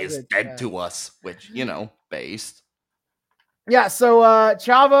that he is dead to us, which, based. Yeah, so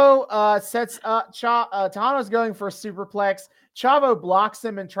Chavo sets up. Tejano's going for a superplex. Chavo blocks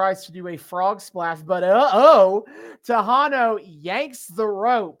him and tries to do a frog splash, but Tejano yanks the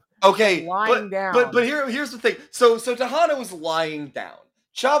rope. Okay, lying down. But here's the thing. So Tejano is lying down.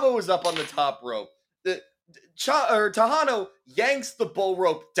 Chavo is up on the top rope. Tejano yanks the bull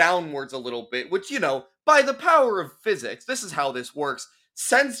rope downwards a little bit, which, by the power of physics, this is how this works,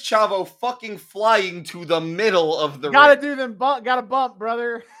 sends Chavo fucking flying to the middle of the ring. Gotta bump,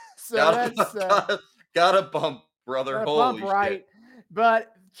 brother. So Gotta bump, brother. Got a Holy bump right. shit.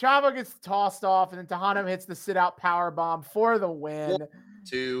 But Chavo gets tossed off, and then Texano hits the sit-out power bomb for the win. 1,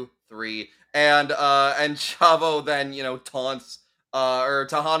 2, 3. And Chavo then, taunts or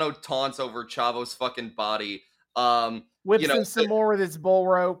Texano taunts over Chavo's fucking body. Whips him some more with his bull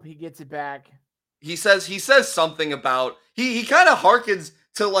rope. He gets it back. He says something about he kind of harkens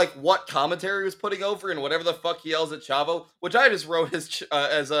to like what commentary was putting over and whatever the fuck he yells at Chavo, which I just wrote as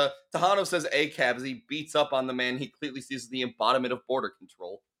Texano says ACAB as he beats up on the man he clearly sees as the embodiment of border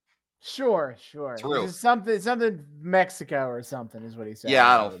control. Sure. True. Something Mexico or something is what he said. Yeah,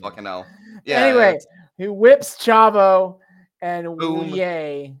 I don't fucking know. Yeah. Anyway, he whips Chavo, and boom,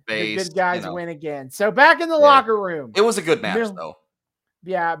 yay, base, the good guys win again. So back in the locker room. It was a good match though.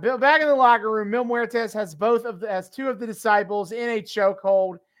 Yeah, back in the locker room, Mil Muertes has two of the disciples in a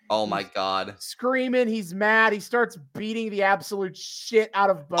chokehold. Oh my god. Screaming, he's mad. He starts beating the absolute shit out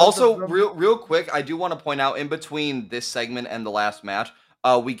of both also, of them. real quick, I do want to point out in between this segment and the last match,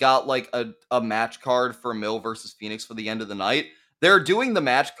 we got like a match card for Mil versus Fenix for the end of the night. They're doing the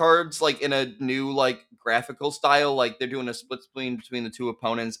match cards like in a new like graphical style, like they're doing a split screen between the two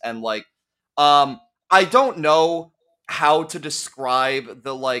opponents, and like I don't know how to describe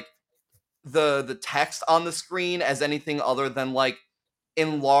the text on the screen as anything other than like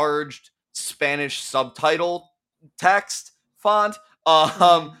enlarged Spanish subtitle text font.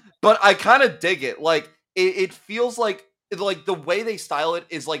 But I kind of dig it. Like it feels like the way they style it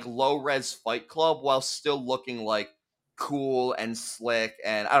is like low res Fight Club while still looking like cool and slick,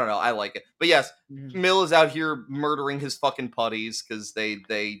 and I don't know, I like it. But yes, Mil is out here murdering his fucking putties because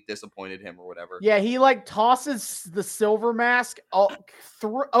they disappointed him or whatever. Yeah, he like tosses the silver mask over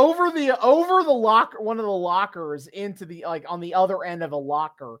the locker, one of the lockers, into the like on the other end of a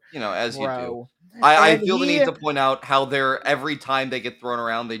locker. As you do. I feel the need to point out how they're every time they get thrown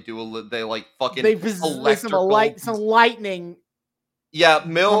around, they like fucking electrical some lightning. Yeah,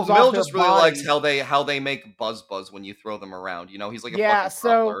 Mil just really likes how they make buzz when you throw them around. He's like a fucking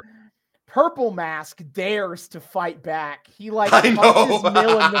so Purple Mask dares to fight back. He punches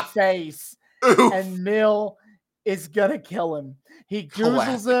Mil in the face, and Mil is gonna kill him. He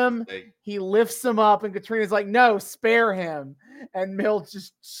goozles him. He lifts him up, and Katrina's like, "No, spare him." And Mil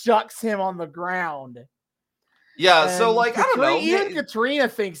just chucks him on the ground. Yeah, so like I don't know. Even Katrina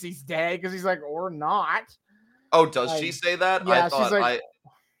thinks he's dead because he's like, "Or not." Oh, does she say that? Yeah,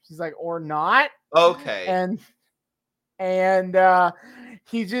 she's like, "Or not." Okay. And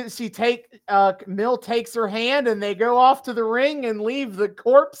Mil takes her hand, and they go off to the ring and leave the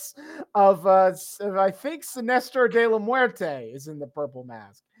corpse of I think Sinestro de la Muerte is in the purple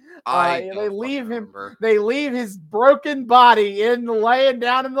mask. They leave his broken body laying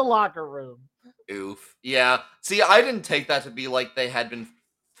down in the locker room. Oof. Yeah. See, I didn't take that to be like they had been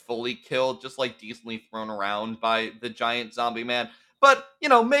fully killed, just like decently thrown around by the giant zombie man. But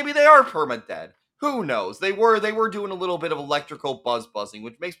maybe they are perma-dead. Who knows? They were doing a little bit of electrical buzzing,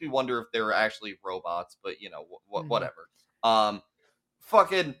 which makes me wonder if they were actually robots. But whatever.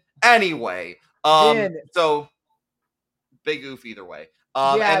 Fucking anyway. So big oof either way.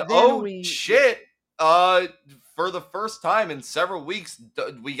 Shit. For the first time in several weeks,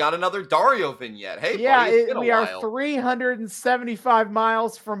 we got another Dario vignette. Hey, buddy, we are 375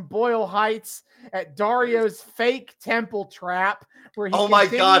 miles from Boyle Heights at Dario's fake temple trap, where he my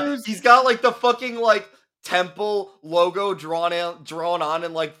god, he's got like the fucking like temple logo drawn on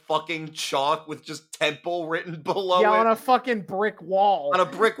in like fucking chalk with just temple written below it. On a fucking brick wall. And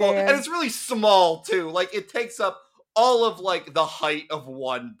it's really small too. Like it takes up all of like the height of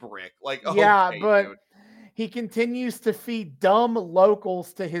one brick. Like dude. He continues to feed dumb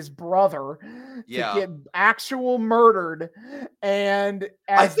locals to his brother to get actual murdered. And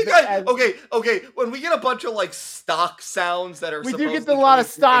okay. When we get a bunch of like stock sounds that are, we do get a lot of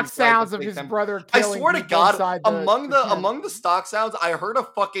stock sounds of his brother killing. I swear to God, among the stock sounds, I heard a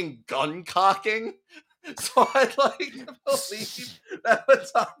fucking gun cocking. So I'd like to believe that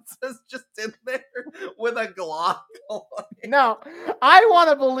Matanza's just in there with a Glock. No, I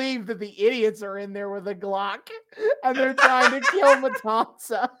want to believe that the idiots are in there with a Glock and they're trying to kill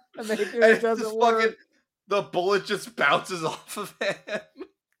Matanza, and it doesn't work. The bullet just bounces off of him.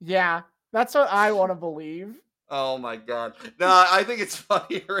 Yeah, that's what I want to believe. Oh my god. No, I think it's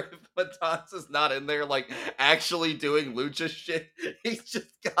funnier if Matanza's not in there, like, actually doing lucha shit. He's just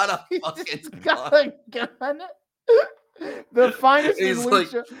got a fucking gun. The finest in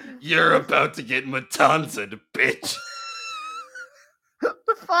lucha. Like, you're about to get Matanza'd, bitch. The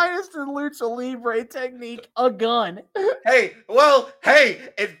finest in lucha libre technique, a gun. Hey,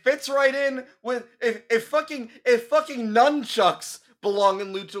 it fits right in with if fucking nunchucks belong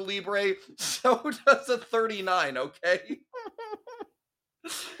in Lucha Libre. So does a 39, okay?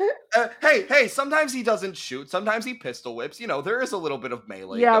 Hey, sometimes he doesn't shoot. Sometimes he pistol whips. You know, there is a little bit of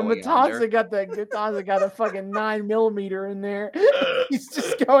melee going on there. Matanza got a fucking 9mm in there. He's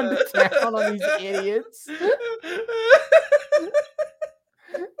just going to town on these idiots.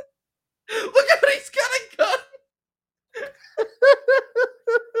 Look at it, he's got a gun.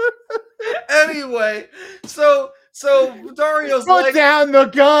 Anyway, so Dario's Put like, down the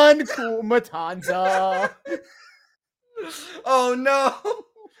gun, cool Matanza. Oh no!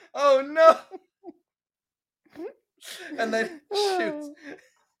 Oh no! And then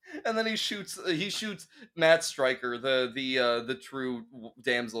he shoots Matt Stryker, the true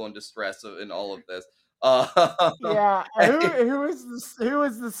damsel in distress in all of this. Yeah, who is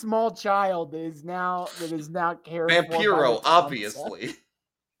the small child that is now cared for by Vampiro, Matanza? obviously.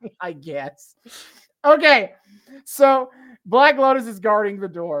 I guess. Okay, so Black Lotus is guarding the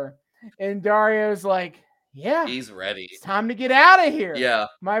door, and Dario's like, "Yeah, He's ready. It's time to get out of here. Yeah,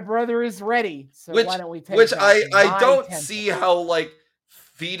 my brother is ready. So why don't we take?" Which I don't temple? see how like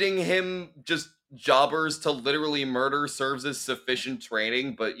feeding him just jobbers to literally murder serves as sufficient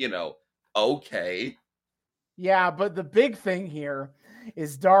training, but you know, okay. Yeah, but the big thing here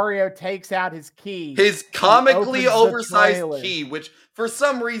is Dario takes out his key. His comically oversized key, which for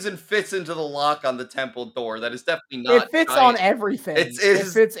some reason fits into the lock on the temple door. That is definitely not. It fits on everything. It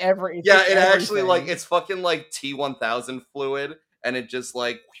fits every. Yeah, it actually like it's fucking like T1000 fluid, and it just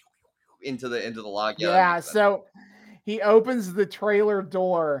like into the lock. Yeah, so he opens the trailer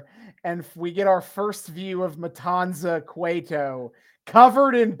door, and we get our first view of Matanza Cueto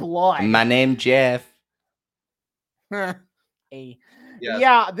covered in blood. My name's Jeff.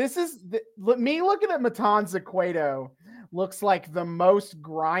 Yeah, this is me looking at Matanza Cueto looks like the most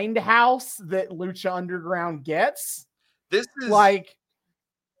grindhouse that Lucha Underground gets. This is like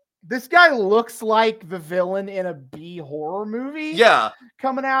this guy looks like the villain in a B horror movie. Yeah,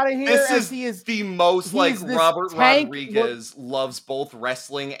 coming out of here. This is the most like Robert Rodriguez loves both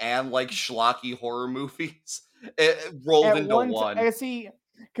wrestling and like schlocky horror movies rolled into one.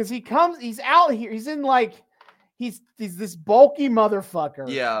 Because he's out here. He's in like. He's this bulky motherfucker.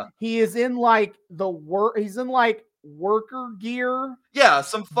 Yeah. He is in like he's in like worker gear. Yeah,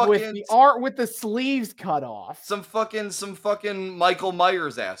 some fucking with the art with the sleeves cut off. Some fucking Michael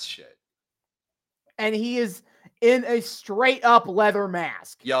Myers ass shit. And he is in a straight up leather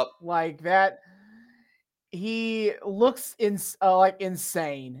mask. Yep. Like that. He looks like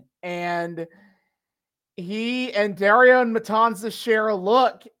insane. And he and Dario and Matanza share a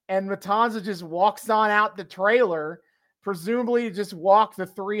look. And Matanza just walks on out the trailer, presumably to just walk the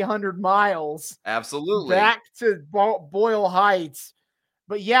 300 miles. Absolutely. Back to Boyle Heights.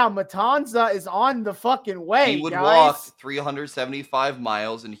 But yeah, Matanza is on the fucking way, He would guys. walk 375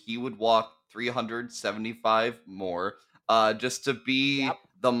 miles, and he would walk 375 more just to be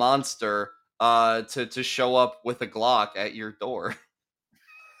the monster to show up with a Glock at your door.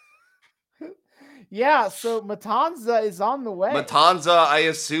 Yeah, so Matanza is on the way. Matanza, I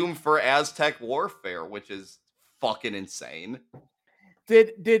assume, for Aztec Warfare, which is fucking insane.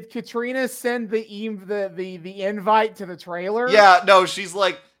 Did Katrina send the invite to the trailer? Yeah, no, she's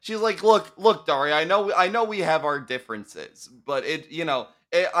like, look, Daria, I know we have our differences, but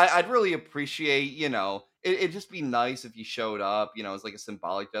I'd really appreciate, it'd just be nice if you showed up, it's like a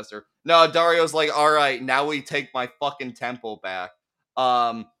symbolic gesture. No, Dario's like, all right, now we take my fucking temple back.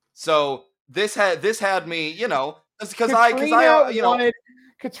 So this had me, because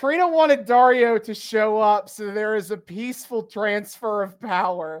Katrina wanted Dario to show up so there is a peaceful transfer of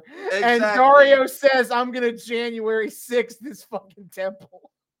power. Exactly. And Dario says, I'm gonna January 6th this fucking temple.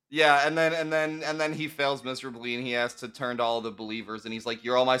 Yeah, and then he fails miserably and he has to turn to all the believers and he's like,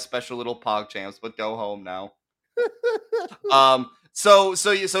 you're all my special little pog champs, but go home now. So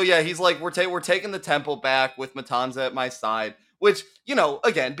yeah, he's like, we're taking the temple back with Matanza at my side, which,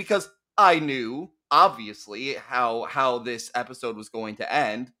 again, because I knew obviously how this episode was going to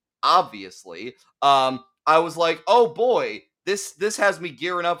end, obviously, I was like, oh boy, this has me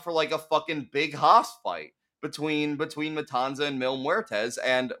gearing up for like a fucking big Haas fight between Matanza and Mil Muertes,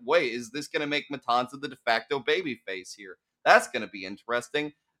 and wait, is this gonna make Matanza the de facto babyface here? That's gonna be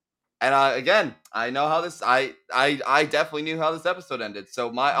interesting. And again, I know how this. I definitely knew how this episode ended. So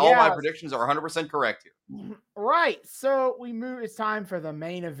all my predictions are 100% correct here. Right. So we move. It's time for the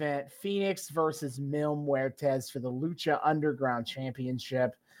main event: Fenix versus Mil Muertes for the Lucha Underground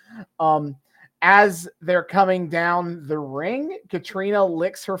Championship. As they're coming down the ring, Katrina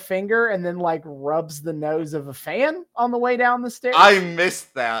licks her finger and then like rubs the nose of a fan on the way down the stairs. I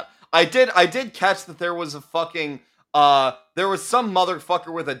missed that. I did catch that there was a fucking There was some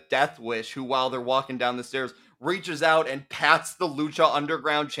motherfucker with a death wish who, while they're walking down the stairs, reaches out and pats the Lucha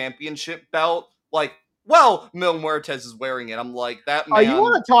Underground Championship belt. Like, well, Mil Muertes is wearing it. I'm like, that man. Oh, you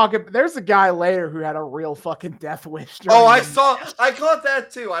want to talk? There's a guy later who had a real fucking death wish. Oh, I caught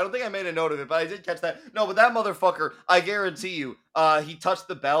that too. I don't think I made a note of it, but I did catch that. No, but that motherfucker, I guarantee you, he touched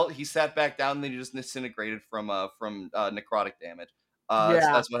the belt, he sat back down, and then he just disintegrated from necrotic damage. So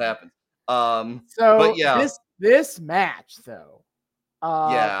that's what happened. So but yeah, this match though,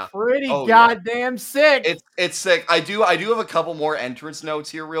 pretty goddamn sick. It's sick. I do have a couple more entrance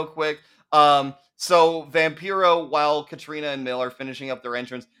notes here, real quick. So Vampiro, while Katrina and Mil are finishing up their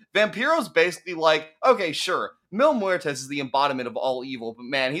entrance, Vampiro's basically like, okay, sure, Mil Muertes is the embodiment of all evil, but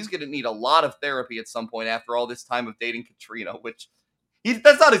man, he's gonna need a lot of therapy at some point after all this time of dating Katrina, which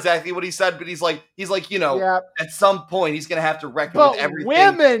that's not exactly what he said, but he's like, at some point he's gonna have to reckon with everything.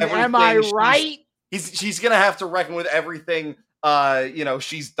 Women, am I right? She's gonna have to reckon with everything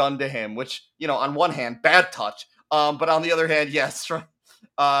she's done to him, which, on one hand, bad touch. But on the other hand, yes,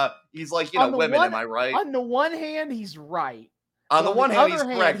 he's like, women, am I right? On the one hand, he's right. On the one hand, he's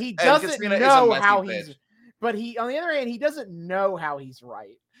correct. He doesn't know how he's, but on the other hand, he doesn't know how he's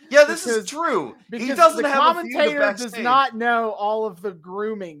right. Yeah, this is true. Because he doesn't the have commentator does not know all of the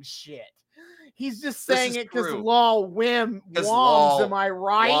grooming shit. He's just saying it because lol, whim, woms, am I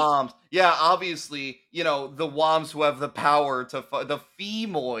right? Woms. Yeah, obviously, the woms who have the power the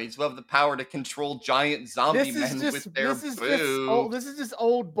femoids who have the power to control giant zombie men with their boobs. This is just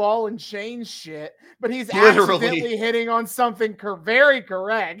old ball and chain shit, but he's accidentally hitting on something very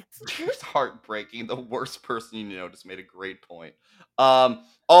correct. It's heartbreaking. The worst person you know just made a great point.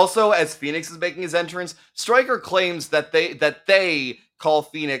 Also, as Fenix is making his entrance, Stryker claims that they call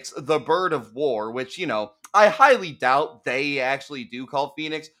Fenix the Bird of War, which, I highly doubt they actually do call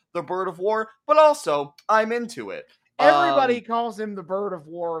Fenix the Bird of War, but also, I'm into it. Everybody calls him the Bird of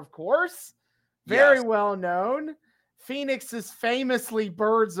War, of course. Very well known. Fenix is famously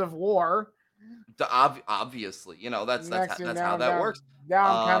Birds of War. Obviously, that's how that works. Now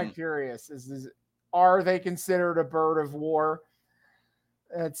I'm kind of curious. Are they considered a Bird of War?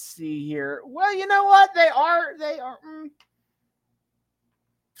 Let's see here. Well, you know what? They are.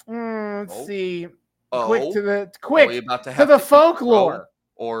 Let's see. Quick to the folklore.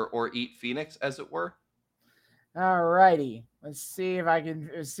 Or eat Fenix, as it were. All righty. Let's see if I can.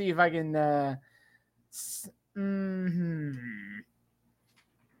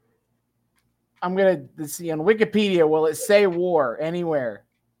 I'm gonna see on Wikipedia. Will it say war anywhere?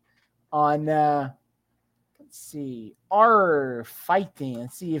 On let's see. Our fighting.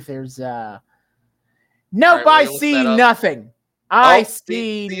 Let's see if there's Nope, I see nothing. I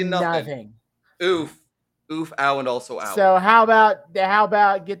see nothing. Oof, ow, and also out. So how about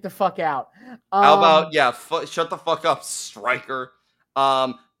get the fuck out? How about shut the fuck up, Stryker.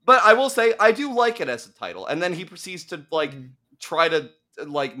 But I will say I do like it as a title, and then he proceeds to try to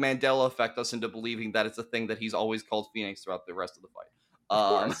Mandela effect us into believing that it's a thing that he's always called Fenix throughout the rest of the fight.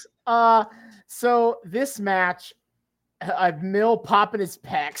 Of course. So this match, Mil popping his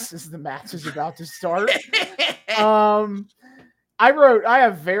pecs as the match is about to start. I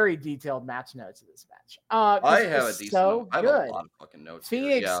have very detailed match notes of this match. I have a decent. I have a lot of fucking notes.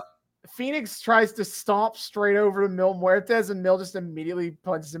 Fenix tries to stomp straight over to Mil Muertes, and Mil just immediately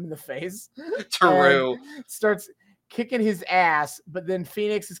punches him in the face. True. Starts kicking his ass, but then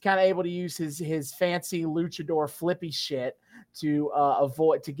Fenix is kind of able to use his fancy luchador flippy shit to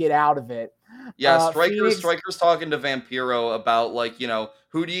get out of it. Yeah, Stryker's talking to Vampiro about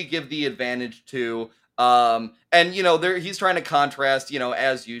who do you give the advantage to? And he's trying to contrast,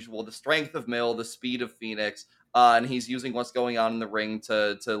 as usual, the strength of Mil, the speed of Fenix, and he's using what's going on in the ring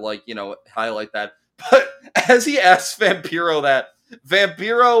to highlight that. But as he asks Vampiro that,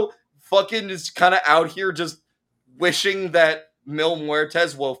 Vampiro fucking is kind of out here just wishing that Mil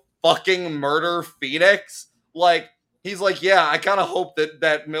Muertes will fucking murder Fenix. He's like, yeah, I kind of hope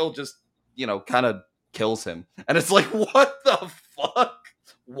that Mil just, kind of kills him. And it's like, what the fuck?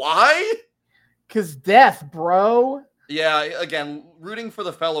 Why? 'Cause death, bro. Yeah, again, rooting for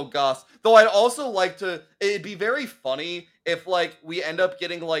the fellow Goths. Though I'd also like to... It'd be very funny if, we end up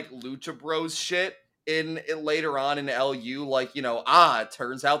getting, Lucha Bros shit in later on in LU. It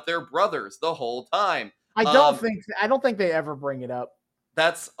turns out they're brothers the whole time. I don't think they ever bring it up.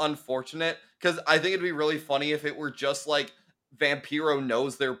 That's unfortunate, because I think it'd be really funny if it were just, Vampiro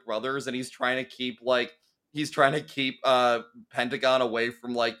knows they're brothers, and he's trying to keep, Pentagon away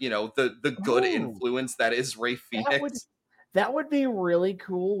from the good influence that is Rey Fenix. That would be a really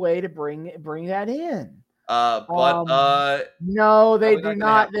cool way to bring that in. No, they probably do not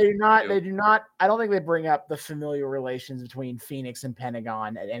not. gonna They do not. happen. They do not. I don't think they bring up the familial relations between Phoenix and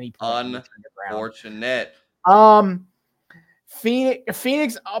Pentagon at any point in Lucha Underground. Unfortunate.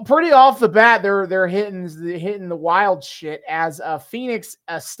 Phoenix, pretty off the bat, they're hitting the wild shit as Phoenix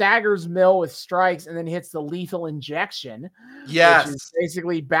staggers Mil with strikes and then hits the lethal injection. Yes, which is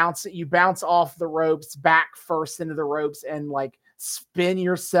basically you bounce off the ropes back first into the ropes and like spin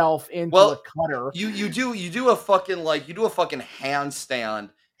yourself into a cutter. You do a fucking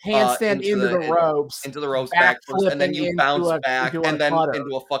handstand. Into the ropes. Into the ropes back first, and then you bounce back and then cutter.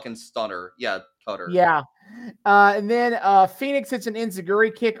 into a fucking stunner. Yeah, cutter. Yeah. And then Phoenix hits an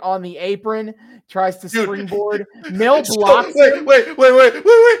enziguri kick on the apron, tries to springboard. Mil blocks. Wait.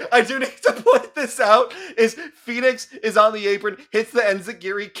 I do need to point this out. Is Phoenix is on the apron, hits the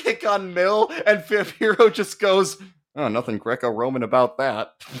enziguri kick on Mil, and Vampiro just goes, "Oh, nothing Greco-Roman about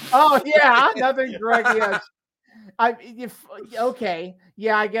that." Oh yeah, nothing Greco. Yeah. Okay.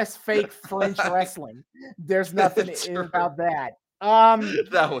 Yeah, I guess fake French wrestling. There's nothing about that.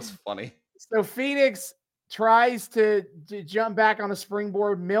 That was funny. So Phoenix tries to jump back on a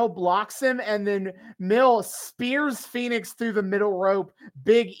springboard. Mil blocks him, and then Mil spears Phoenix through the middle rope,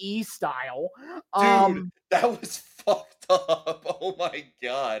 Big E style. Dude, that was fucked up. Oh my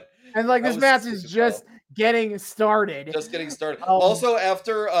god. And like this match is just getting started. Also,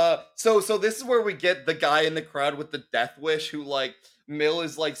 after so this is where we get the guy in the crowd with the death wish who like Mil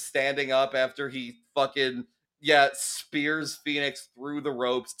is like standing up after he fucking spears Phoenix through the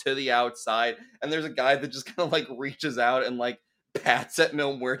ropes to the outside, and there's a guy that just kind of like reaches out and like pats at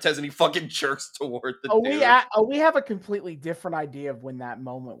Mil Muertes, and he fucking jerks toward the dude. We have a completely different idea of when that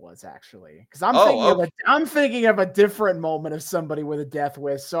moment was actually, because I'm thinking of a different moment of somebody with a death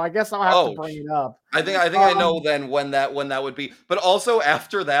wish, so I guess I'll have to bring it up. I think I know then when that would be, but also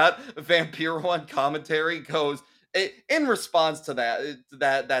after that, Vampiro on commentary goes, in response to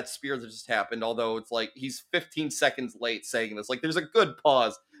that spear that just happened, although it's like he's 15 seconds late saying this, like there's a good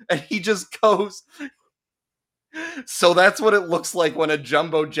pause, and he just goes, "So that's what it looks like when a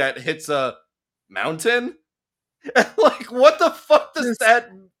jumbo jet hits a mountain?" Like, what the fuck does that?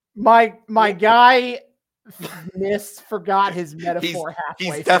 My guy forgot his metaphor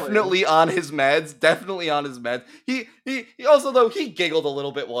halfway. He's definitely on his meds. Definitely on his meds. He also, though, he giggled a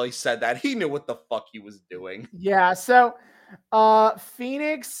little bit while he said that. He knew what the fuck he was doing. Yeah. So,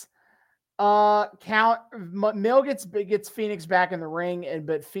 Phoenix, Mil gets Phoenix back in the ring,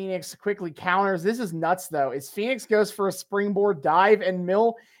 but Phoenix quickly counters. This is nuts, though. Is Phoenix goes for a springboard dive, and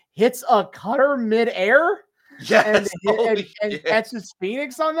Mil hits a cutter midair. Yes, and catches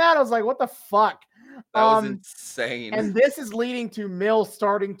Phoenix on that. I was like, what the fuck? That was insane. And this is leading to Mil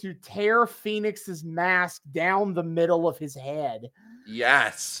starting to tear Phoenix's mask down the middle of his head.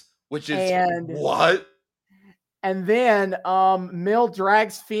 Yes, which is what? And then Mil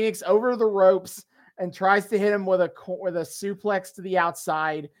drags Phoenix over the ropes and tries to hit him with a suplex to the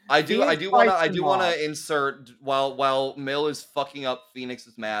outside. I do want to insert while Mil is fucking up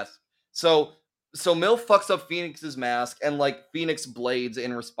Phoenix's mask. So Mil fucks up Phoenix's mask, and like Phoenix blades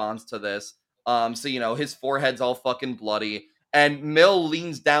in response to this. So you know his forehead's all fucking bloody, and Mil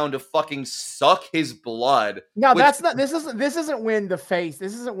leans down to fucking suck his blood. No, that's not. This isn't when This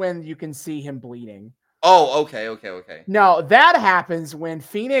isn't when you can see him bleeding. Oh, okay. No, that happens when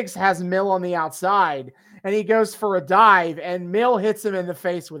Phoenix has Mil on the outside, and he goes for a dive, and Mil hits him in the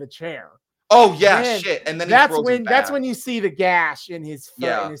face with a chair. Oh yeah, shit! And then that's when you see the gash in his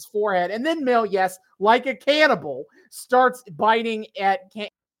in his forehead, and then Mil, yes, like a cannibal, starts biting at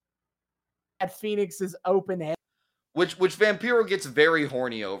Phoenix's open head, which Vampiro gets very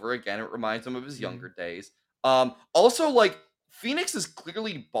horny over. Again, it reminds him of his younger days. Also, like Phoenix is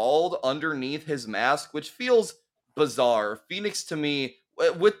clearly bald underneath his mask, which feels bizarre. Phoenix, to me,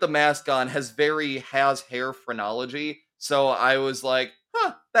 with the mask on, has hair phrenology. So I was like,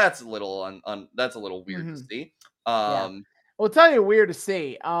 that's a little that's a little weird to see. We'll tell you weird to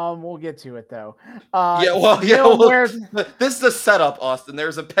see. We'll get to it though. This is a setup, Austin.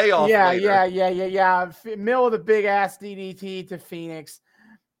 There's a payoff. Yeah. Mil with a big ass DDT to Phoenix.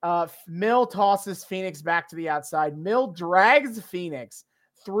 Mil tosses Phoenix back to the outside. Mil drags Phoenix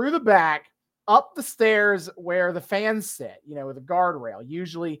through the back, up the stairs where the fans sit, with a guardrail.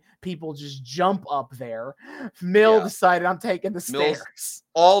 Usually people just jump up there. Mil decided, I'm taking the stairs.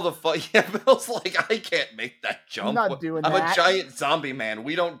 All the fun. Yeah, Mil's like, I can't make that jump. I'm not doing that. I'm a giant zombie man.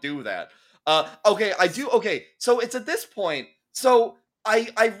 We don't do that. Okay. So it's at this point. So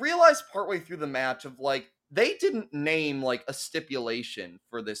I realized partway through the match of like, they didn't name like a stipulation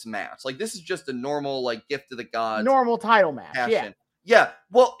for this match. Like this is just a normal like gift to the gods. Normal title match. Yeah.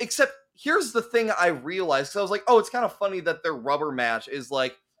 Well, except here's the thing I realized. So I was like, oh, it's kind of funny that their rubber match is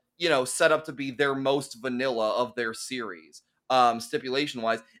like, set up to be their most vanilla of their series, stipulation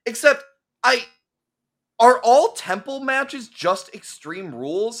wise. Except are all temple matches just Extreme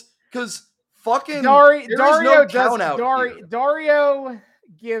Rules? Because fucking there is no count out here. Dario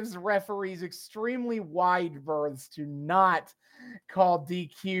gives referees extremely wide berths to not call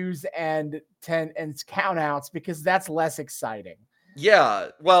DQs and countouts because that's less exciting. Yeah,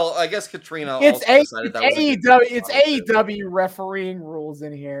 well, I guess Katrina also decided that was it's AEW refereeing rules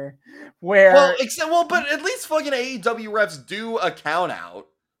in here, where but at least fucking AEW refs do a count out.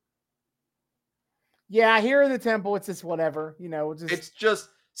 Yeah, here in the temple, it's just whatever, It's just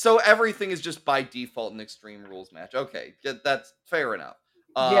so everything is just by default an Extreme Rules match. Okay, that's fair enough.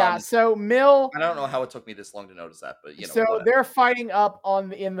 Yeah, so Mil. I don't know how it took me this long to notice that, but So whatever. They're fighting up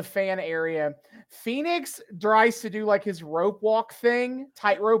in the fan area. Phoenix tries to do like his rope walk thing,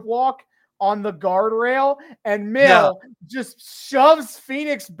 tightrope walk on the guardrail, and Mil just shoves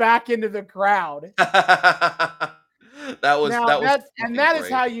Phoenix back into the crowd. that is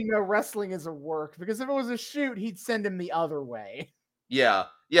how you know wrestling is a work, because if it was a shoot, he'd send him the other way. Yeah,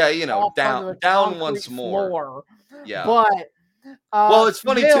 down once more. Yeah, but well, it's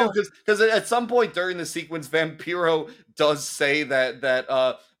funny too because at some point during the sequence, Vampiro does say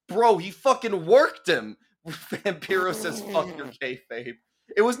that bro, he fucking worked him. Vampiro says, "Fuck your kayfabe."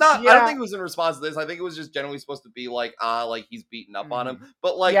 It was not. I don't think it was in response to this. I think it was just generally supposed to be like he's beating up on him.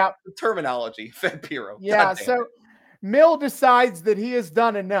 But the terminology, Vampiro. Yeah. So Mil decides that he has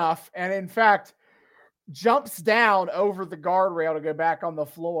done enough, and in fact, jumps down over the guardrail to go back on the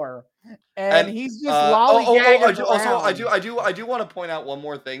floor, and he's just lollygagging around. I do want to point out one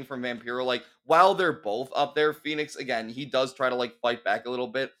more thing from Vampiro. Like, while they're both up there, Phoenix again, he does try to fight back a little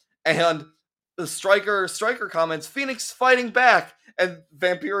bit, and the striker comments, "Phoenix fighting back," and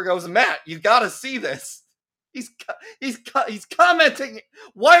Vampiro goes, "Matt, you got to see this." He's commenting.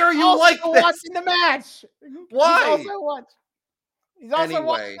 Why are you also like this? Watching the match? Why? He's also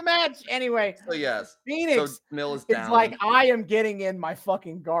watching the match. Anyway, so yes, Phoenix Mil is down. It's like, I am getting in my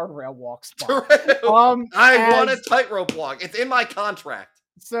fucking guardrail walk spot. I want a tightrope walk. It's in my contract.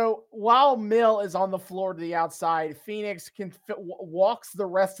 So while Mil is on the floor to the outside, Phoenix walks the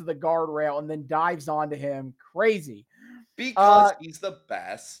rest of the guardrail and then dives onto him. Crazy. Because he's the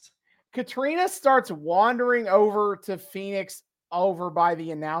best. Katrina starts wandering over to Phoenix over by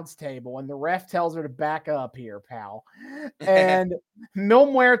the announce table, and the ref tells her to back up here, pal. And Mil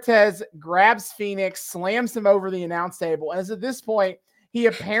Muertes grabs Phoenix, slams him over the announce table, and at this point, he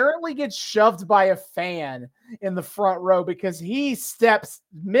apparently gets shoved by a fan in the front row because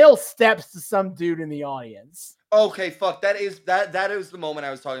Mil steps to some dude in the audience. Okay, fuck. That is the moment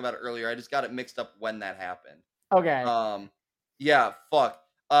I was talking about earlier. I just got it mixed up when that happened. Okay. Yeah, fuck.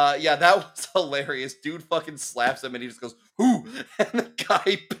 Yeah, that was hilarious. Dude fucking slaps him and he just goes, "Who?" And the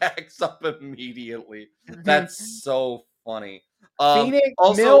guy backs up immediately. That's so funny.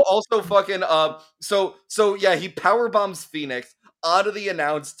 Also fucking so yeah, he power bombs Phoenix onto the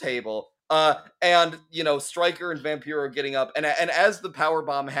announce table. And Striker and Vampiro are getting up, and as the power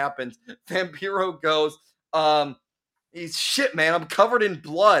bomb happens, Vampiro goes, "He's shit, man. I'm covered in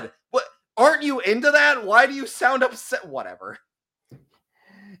blood. What? Aren't you into that? Why do you sound upset?" Whatever.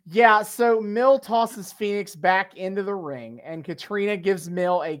 Yeah, so Mil tosses Phoenix back into the ring, and Katrina gives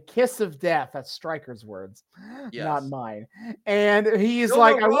Mil a kiss of death. That's Striker's words, not mine. And he's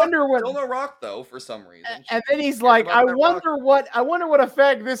like, "I wonder what." Still no Rock though, for some reason. And then he's like, "I wonder what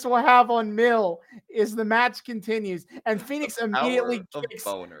effect this will have on Mil." As the match continues, and Phoenix immediately kicks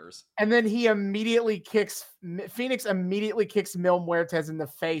boners, and then Phoenix immediately kicks Mil Muertes in the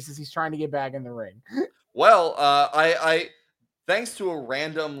face as he's trying to get back in the ring. Well, I thanks to a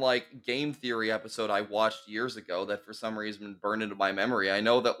random game theory episode I watched years ago that for some reason burned into my memory, I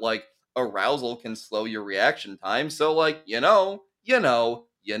know that arousal can slow your reaction time. So you know.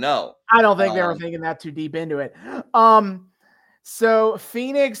 I don't think they were thinking that too deep into it. So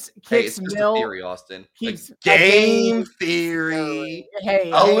Phoenix kicks Mil. Theory, Austin. Game theory.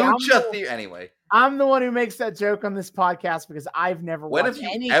 Hey, Lucha theory. Anyway, I'm the one who makes that joke on this podcast because I've never. When have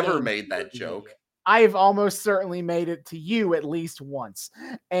you ever made that joke? I've almost certainly made it to you at least once.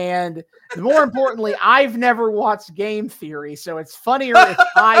 And more importantly, I've never watched Game Theory, so it's funnier if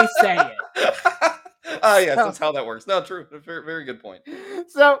I say it. Yes, that's how that works. No, true. Very, very good point.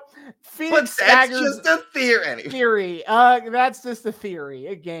 So Phoenix that's just a theory. That's just a theory,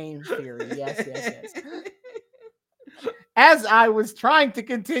 a game theory. Yes. As I was trying to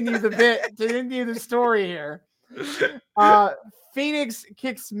continue the story here. Fenix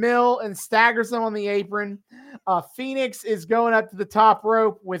kicks Mil and staggers him on the apron. Fenix is going up to the top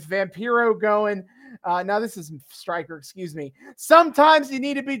rope with Vampiro going. Now this is Striker, excuse me. Sometimes you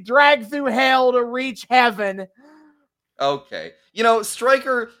need to be dragged through hell to reach heaven. Okay.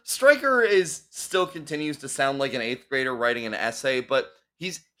 Striker is still continues to sound like an 8th grader writing an essay, but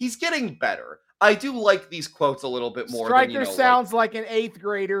he's getting better. I do like these quotes a little bit more. Striker sounds like an 8th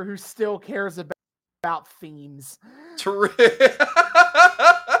grader who still cares about themes. True.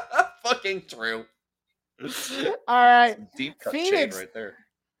 Fucking true. All right. Deep cut shade right there.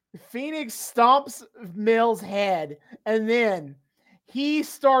 Fenix stomps Mil's head, and then he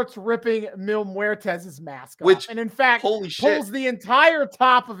starts ripping Mil Muertes' mask off. And in fact, pulls the entire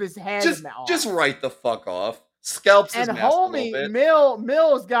top of his head off. Just right the fuck off. Scalps his mask a little bit.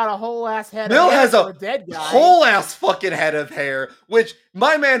 Mil's got a whole ass head of hair. Mil has a dead guy. Whole ass fucking head of hair, which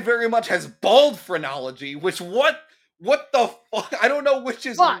my man very much has bald phrenology, which what the fuck? I don't know which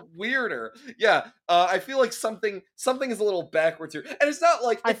is weirder. Yeah, I feel like something is a little backwards here, and it's not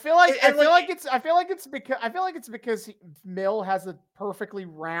like I feel like it's because Mil has a perfectly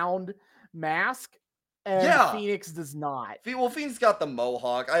round mask. And Fenix does not. Well, Fenix got the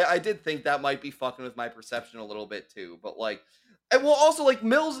mohawk. I did think that might be fucking with my perception a little bit too. But and well, also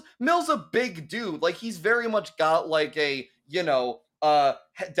Mil's a big dude. Like he's very much got like a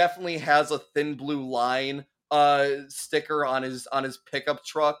definitely has a Thin Blue Line sticker on his pickup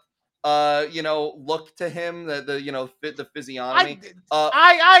truck. Look to him, the physiognomy.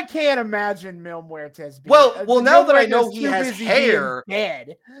 I can't imagine Mil Muertes being well, now that I know he has hair,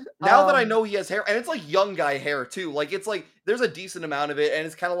 dead. Now that I know he has hair, and it's like young guy hair too. Like it's like there's a decent amount of it, and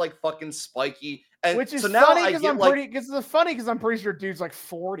it's kind of like fucking spiky. And which is so now funny because I'm pretty sure dude's like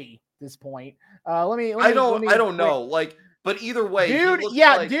 40 at this point. I don't know. But either way, dude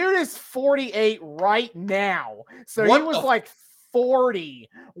is 48 right now. So he was like 40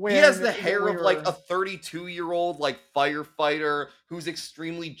 when he has the hair of like a 32-year-old like firefighter who's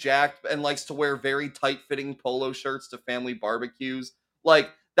extremely jacked and likes to wear very tight-fitting polo shirts to family barbecues. Like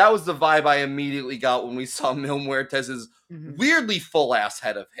that was the vibe I immediately got when we saw Mil Muertes' weirdly full-ass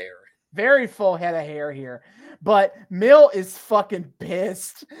head of hair. Very full head of hair here. But Mil is fucking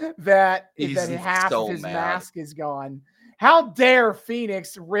pissed that half of his mask is gone. How dare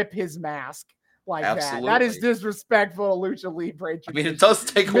Fenix rip his mask like that? That is disrespectful to Lucha Libre. I mean, it does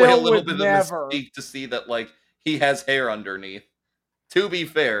take away a little bit of the mystique to see that like he has hair underneath. To be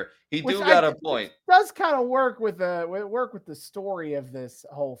fair, he got a point. It does kind of work with the story of this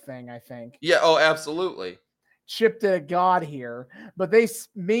whole thing, I think. Yeah. Oh, absolutely. Chip to God here, but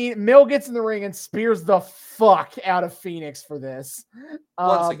Mil gets in the ring and spears the fuck out of Fenix for this.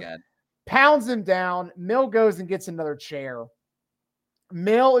 Once again. Pounds him down. Mil goes and gets another chair.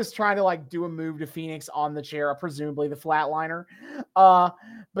 Mil is trying to like do a move to Fenix on the chair, presumably the flatliner.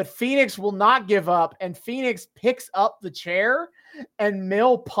 But Fenix will not give up, and Fenix picks up the chair, and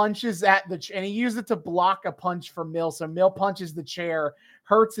Mil punches at and he used it to block a punch from Mil. So Mil punches the chair,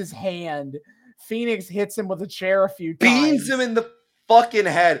 hurts his hand. Phoenix hits him with a chair a few times. Beans him in the fucking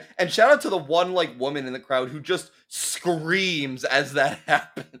head. And shout out to the one like woman in the crowd who just screams as that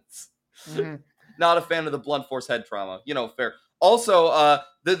happens. Mm-hmm. Not a fan of the blunt force head trauma. Fair. Also,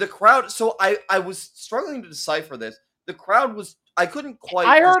 the crowd. So I was struggling to decipher this. The crowd was. I couldn't quite.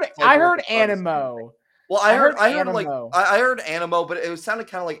 I heard Animo. Well, I heard Animo, but it sounded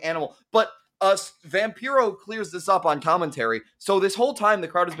kind of like Animal. But Vampiro clears this up on commentary. So this whole time, the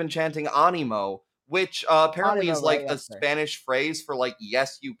crowd has been chanting Animo, which apparently is like a Spanish phrase for like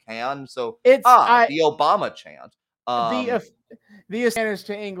 "yes, you can." So it's the Obama chant. The Spanish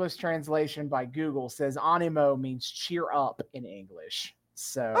to English translation by Google says "animo" means cheer up in English.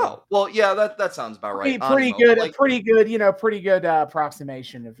 So, that sounds about right. Pretty good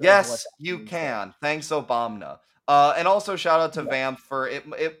approximation of. Yes, you can. Thanks, Obama. And also shout out to Vamp for it.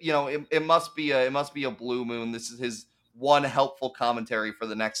 It must be a blue moon. This is his one helpful commentary for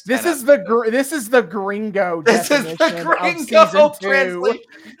the next. This is the gringo. This is the gringo translation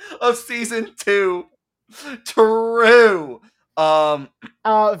of season 2. True.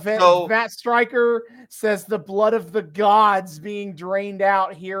 Matt Striker says the blood of the gods being drained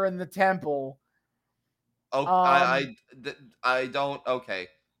out here in the temple. Oh, I don't. Okay.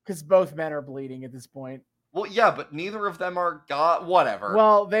 Because both men are bleeding at this point. Well, yeah, but neither of them are God. Whatever.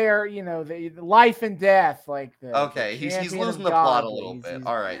 Well, they are, life and death. Like he's losing the plot a little bit.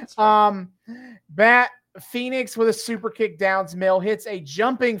 All right. Fenix with a super kick downs Mil, hits a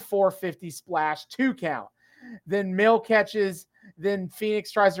jumping 450 splash, 2 count. Then Mil catches Then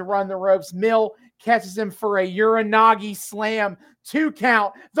Fenix tries to run the ropes. Mil catches him for a Uranagi slam. 2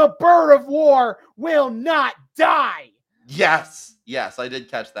 count. The bird of war will not die. Yes, I did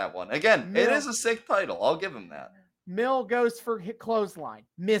catch that one. Again, Mil, it is a sick title. I'll give him that. Mil goes for hit clothesline.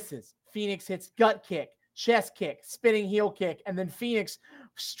 Misses. Fenix hits gut kick, chest kick, spinning heel kick, and then Fenix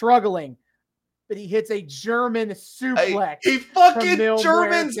struggling. But he hits a German suplex. He fucking Mil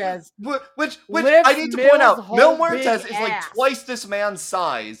Germans, Muertes. which I need to point out, Mil Muertes is like twice this man's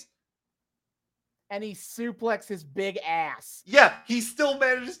size. And he suplexes his big ass. Yeah, he still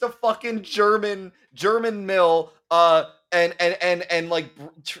manages to fucking German Mil, and like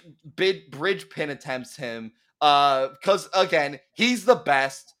bridge pin attempts him. Because again, he's the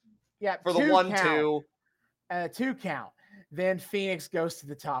best. Yeah, for the 1-2. 2 count. Then Fenix goes to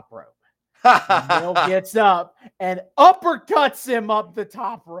the top rope. Mil gets up and uppercuts him up the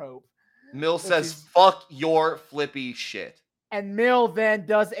top rope. Mil says, "Fuck your flippy shit." And Mil then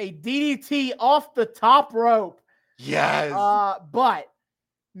does a DDT off the top rope. Yes. But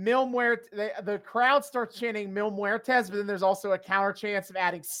Mil Muertes, the crowd starts chanting Mil Muertes, but then there's also a counter chance of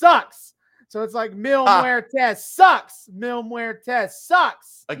adding sucks. So it's like Mil Muertes sucks. Mil Muertes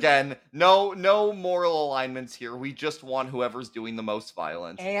sucks. Again, no moral alignments here. We just want whoever's doing the most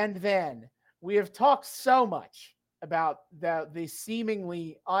violence. And then we have talked so much about the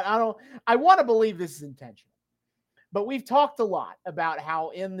seemingly, I want to believe this is intentional. But we've talked a lot about how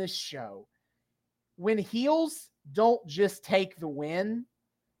in this show, when heels don't just take the win,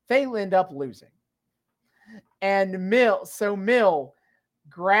 they end up losing. And Mil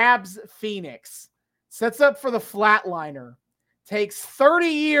grabs Fenix, sets up for the flatliner, takes 30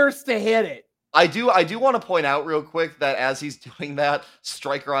 years to hit it. I do want to point out real quick that as he's doing that,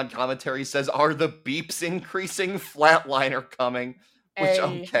 Stryker on commentary says, "Are the beeps increasing? Flatliner coming?" Which,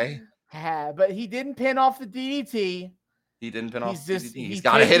 okay. But he didn't pin off the DDT. He didn't pin off the DDT. He's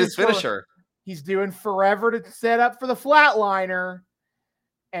got to hit his finisher. He's doing forever to set up for the flatliner.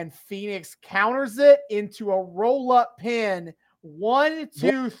 And Fenix counters it into a roll-up pin. 1,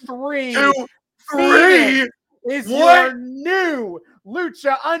 2, 3. 2, 3 is your new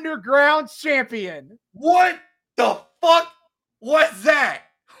Lucha Underground champion. What the fuck was that?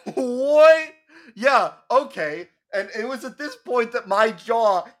 What? Yeah, okay. And it was at this point that my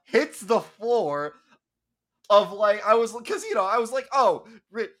jaw hits the floor of like, I was like, oh,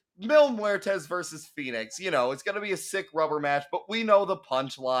 Mil Muertes versus Fenix. It's going to be a sick rubber match, but we know the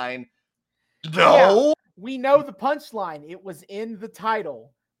punchline. No. Yeah, we know the punchline. It was in the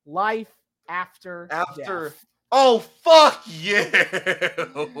title. Life after death. Oh, fuck you.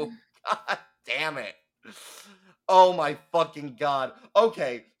 God damn it. Oh my fucking God.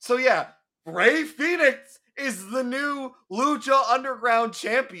 Okay, so yeah, Rey Fenix is the new Lucha Underground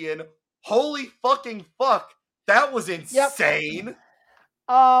champion. Holy fucking fuck. That was insane.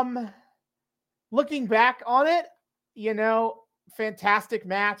 Yep. Looking back on it, fantastic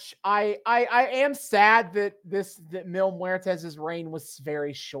match. I am sad that Mil Muertes' reign was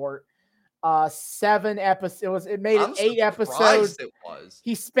very short. 7 episodes. It made it 8 episodes. It was.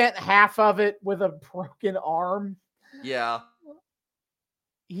 He spent half of it with a broken arm. Yeah.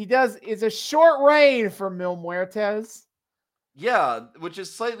 It's a short reign for Mil Muertes. Yeah, which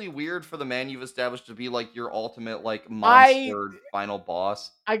is slightly weird for the man you've established to be like your ultimate like monster final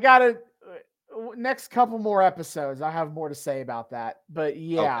boss. I gotta next couple more episodes. I have more to say about that, but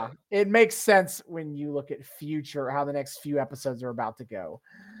yeah, okay. It makes sense when you look at how the next few episodes are about to go.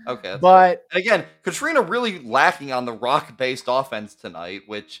 Okay, but and again, Katrina really lacking on the rock-based offense tonight,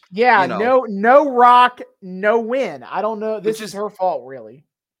 which no rock, no win. I don't know. This is her fault, really.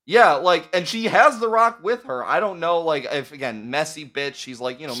 Yeah, and she has the Rock with her. I don't know, if again, messy bitch. She's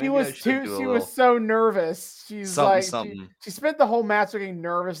like, she was so nervous. She's she spent the whole match looking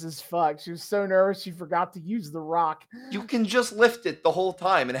nervous as fuck. She was so nervous she forgot to use the Rock. You can just lift it the whole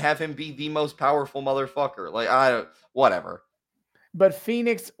time and have him be the most powerful motherfucker. Whatever. But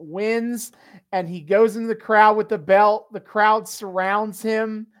Fenix wins, and he goes into the crowd with the belt. The crowd surrounds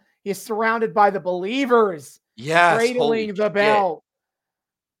him. He's surrounded by the believers. Yes, cradling the belt.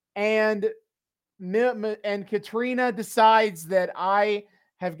 And Katrina decides that I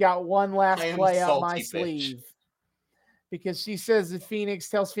have got one last play up my sleeve. Because she says that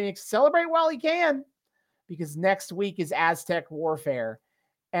tells Fenix to celebrate while he can. Because next week is Aztec Warfare.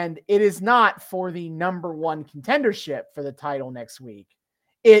 And it is not for the number 1 contendership for the title next week.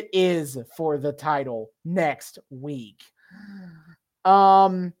 It is for the title next week.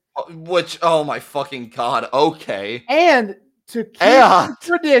 Which, oh my fucking God. Okay. And to keep the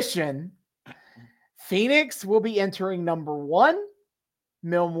tradition, Fenix will be entering number 1.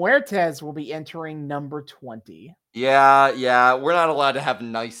 Mil Muertes will be entering number 20. Yeah, we're not allowed to have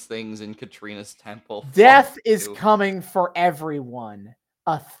nice things in Katrina's temple. Death Fuck is you. coming for everyone.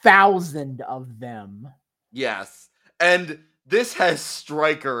 1,000 of them. Yes. And this has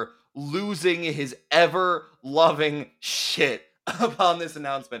Stryker losing his ever loving shit upon this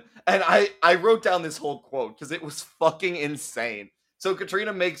announcement. And I wrote down this whole quote because it was fucking insane. So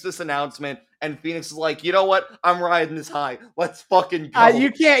Katrina makes this announcement, and Phoenix is like, you know what? I'm riding this high. Let's fucking go.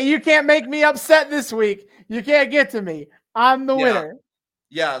 You can't make me upset this week. You can't get to me. I'm the Yeah. winner.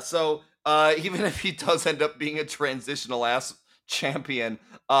 Yeah, so even if he does end up being a transitional ass champion,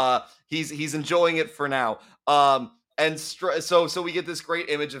 he's enjoying it for now. And so we get this great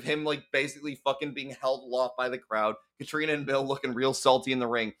image of him like basically fucking being held aloft by the crowd. Katrina and Bill looking real salty in the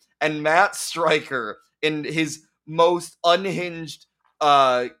ring, and Matt Stryker in his most unhinged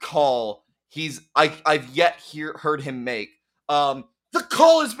call I've yet heard him make. The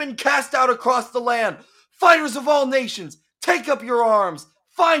call has been cast out across the land. Fighters of all nations, take up your arms.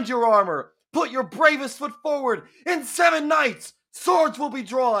 Find your armor. Put your bravest foot forward. In 7 nights, swords will be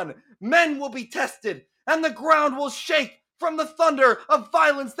drawn, men will be tested, and the ground will shake from the thunder of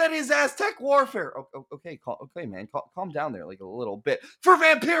violence that is Aztec warfare. Okay, man, calm down there like a little bit. For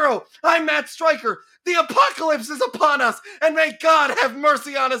Vampiro, I'm Matt Stryker. The apocalypse is upon us, and may God have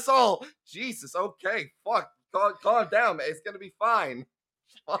mercy on us all. Jesus, okay, fuck, calm down, man. It's gonna be fine.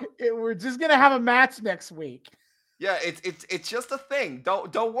 We're just gonna have a match next week. Yeah, it's just a thing.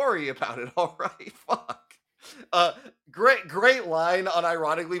 Don't worry about it. All right, fuck. Great line,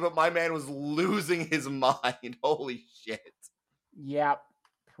 unironically, but my man was losing his mind. Holy shit. Yep,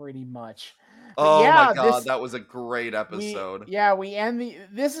 pretty much. But Oh yeah, my god, that was a great episode. we end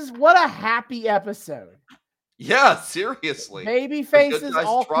this is what a happy episode. Yeah, seriously. Baby The good faces guys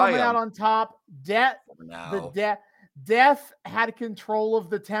all coming out triumph. on top. Death No. Death had control of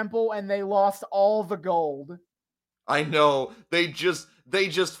the temple and they lost all the gold. I know. They just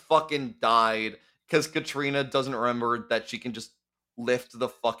fucking died because Katrina doesn't remember that she can just lift the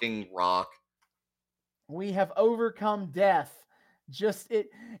fucking rock. We have overcome death. Just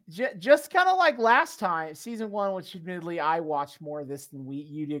kind of like last time, season 1, which admittedly I watched more of this than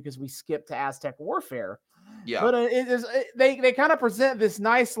you did because we skipped to Aztec Warfare. Yeah. But they kind of present this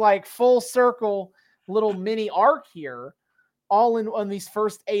nice like full circle little mini arc here, all on these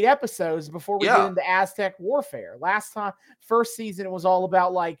first 8 episodes before we get into Aztec Warfare. Last time, first season, it was all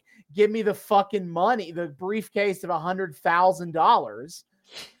about like, give me the fucking money, the briefcase of $100,000.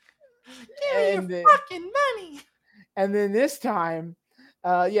 Give me your fucking money. And then this time,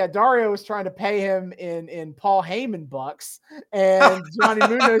 Dario was trying to pay him in Paul Heyman bucks, and Johnny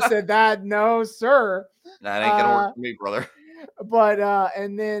Mundo said that no, sir, that ain't gonna work for me, brother. But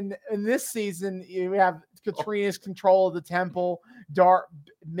and then in this season, you have Katrina's control of the temple.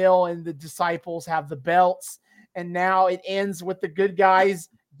 Mil and the disciples have the belts, and now it ends with the good guys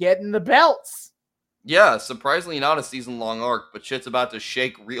getting the belts. Yeah, surprisingly not a season-long arc, but shit's about to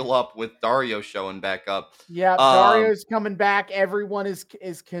shake real up with Dario showing back up. Yeah, Dario's coming back. Everyone is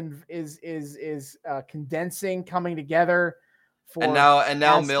condensing, coming together. And now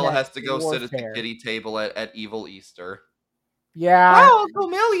Aztec Mil has to go Warfare. sit at the kiddie table at Evil Easter. Yeah. Wow, Uncle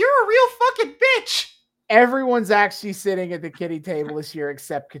Mil, you're a real fucking bitch. Everyone's actually sitting at the kiddie table this year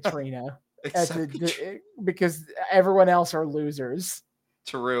except Katrina. Because everyone else are losers.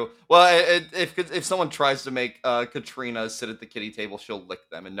 True. Well, if someone tries to make Katrina sit at the kiddie table, she'll lick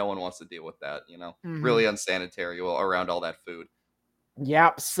them, and no one wants to deal with that. You know, really unsanitary around all that food.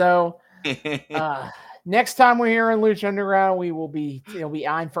 Yep. So next time we're here on Lucha Underground, we'll be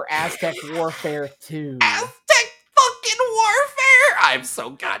eyeing for Aztec Warfare 2. Aztec fucking Warfare! I'm so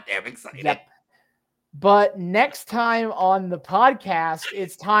goddamn excited. Yep. But next time on the podcast,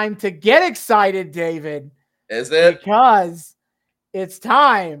 it's time to get excited, David. Is it? Because it's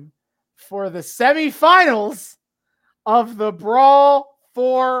time for the semifinals of the Brawl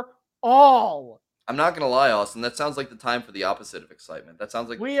for All. I'm not gonna lie, Austin. That sounds like the time for the opposite of excitement. That sounds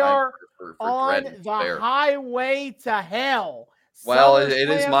like we the time are for on dread the highway to hell. Well, it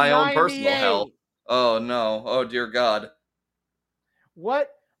is my own personal hell. Oh no! Oh dear God!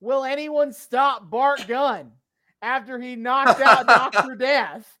 What will anyone stop Bart Gunn after he knocked out Dr.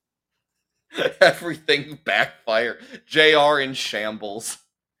 Death? Everything backfired. JR in shambles.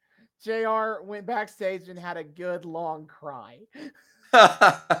 JR went backstage and had a good long cry.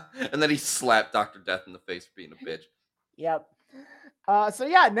 And then he slapped Dr. Death in the face for being a bitch. Yep. So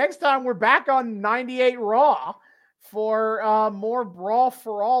yeah, next time we're back on 98 Raw for more Brawl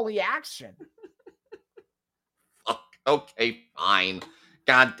for All action. Okay, fine.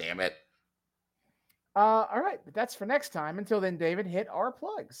 God damn it. All right, but that's for next time. Until then, David, hit our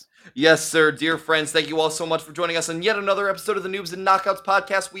plugs. Yes, sir. Dear friends, thank you all so much for joining us on yet another episode of the Noobs and Knockouts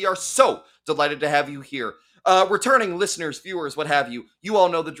podcast. We are so delighted to have you here. Returning listeners, viewers, what have you. You all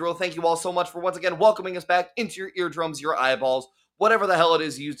know the drill. Thank you all so much for once again welcoming us back into your eardrums, your eyeballs, whatever the hell it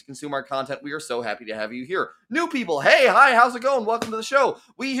is you use to consume our content. We are so happy to have you here. New people, hey, hi, how's it going? Welcome to the show.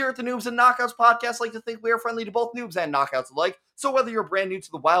 We here at the Noobs and Knockouts podcast like to think we are friendly to both noobs and knockouts alike. So whether you're brand new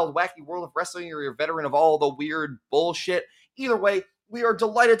to the wild, wacky world of wrestling or you're a veteran of all the weird bullshit, either way, we are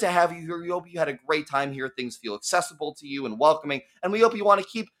delighted to have you here. We hope you had a great time here. Things feel accessible to you and welcoming. And we hope you want to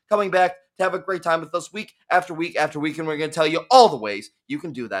keep coming back to have a great time with us week after week after week. And we're going to tell you all the ways you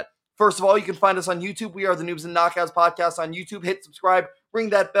can do that. First of all, you can find us on YouTube. We are the Noobs and Knockouts podcast on YouTube. Hit subscribe, ring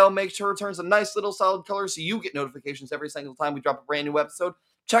that bell, make sure it turns a nice little solid color so you get notifications every single time we drop a brand new episode.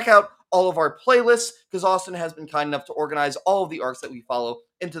 Check out all of our playlists because Austin has been kind enough to organize all of the arcs that we follow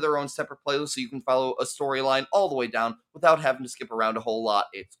into their own separate playlists so you can follow a storyline all the way down without having to skip around a whole lot.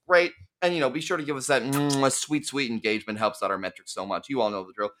 It's great. And, be sure to give us that sweet engagement. Helps out our metrics so much. You all know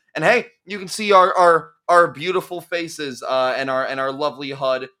the drill. And hey, you can see our beautiful faces and our lovely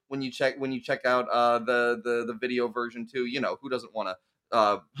HUD when you check out the video version too. Who doesn't want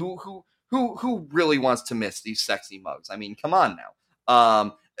to who really wants to miss these sexy mugs? I mean, come on now.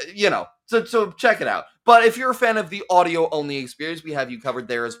 So check it out. But if you're a fan of the audio-only experience, we have you covered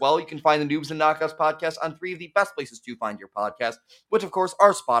there as well. You can find the Noobs and Knockouts podcast on 3 of the best places to find your podcast, which, of course,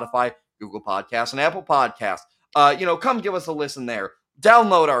 are Spotify, Google Podcasts, and Apple Podcasts. Come give us a listen there.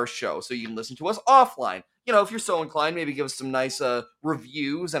 Download our show so you can listen to us offline. If you're so inclined, maybe give us some nice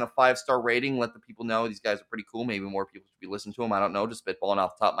reviews and a 5-star rating. Let the people know these guys are pretty cool. Maybe more people should be listening to them. I don't know, just spitballing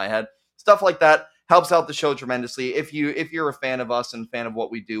off the top of my head. Stuff like that helps out the show tremendously. If you're a fan of us and fan of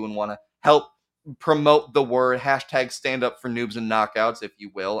what we do and want to help promote the word, hashtag stand up for Noobs and Knockouts, if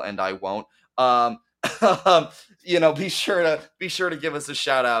you will, and I won't. Be sure to give us a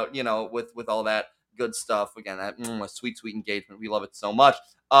shout out, with all that good stuff. Again, that sweet engagement. We love it so much.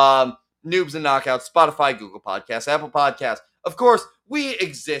 Noobs and Knockouts, Spotify, Google Podcasts, Apple Podcasts. Of course, we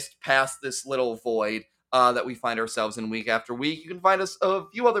exist past this little void that we find ourselves in week after week. You can find us a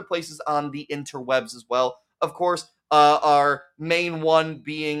few other places on the interwebs as well. Of course, our main one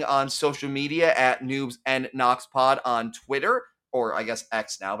being on social media at Noobs and Knoxpod on Twitter, or I guess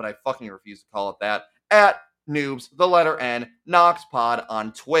X now, but I fucking refuse to call it that. At Noobs, the letter N, Knoxpod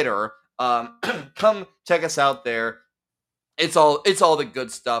on Twitter. Come check us out there. It's all the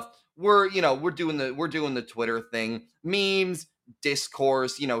good stuff. We're doing the Twitter thing, memes,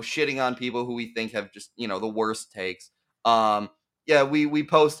 discourse, shitting on people who we think have just, the worst takes. We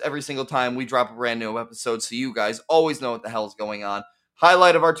post every single time we drop a brand new episode, so you guys always know what the hell's going on.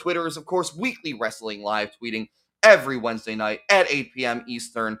 Highlight of our Twitter is, of course, weekly wrestling live tweeting every Wednesday night at 8 p.m.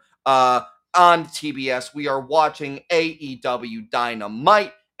 Eastern. On TBS, we are watching AEW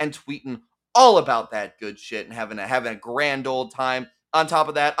Dynamite and tweeting all about that good shit and having a grand old time. On top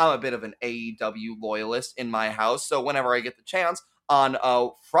of that, I'm a bit of an AEW loyalist in my house, so whenever I get the chance on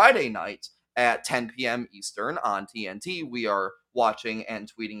Friday night at 10 p.m. Eastern on TNT, we are watching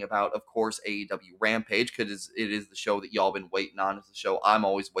and tweeting about, of course, AEW Rampage, because it is the show that y'all been waiting on. It's the show I'm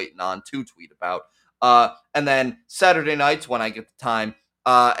always waiting on to tweet about. And then Saturday nights, when I get the time,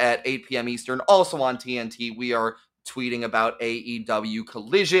 at 8 p.m. Eastern, also on TNT, we are tweeting about AEW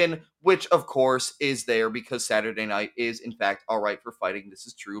Collision, which of course is there because Saturday night is in fact all right for fighting. This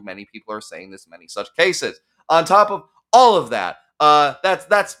is true. Many people are saying this in many such cases. On top of all of that, that's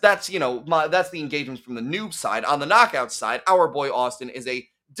the engagements from the noob side. On the knockout side, our boy Austin is a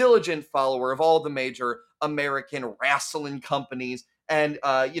diligent follower of all the major American wrestling companies, and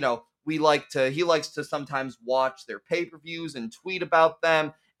he likes to sometimes watch their pay-per-views and tweet about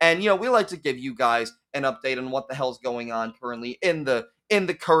them. And, we like to give you guys an update on what the hell's going on currently in the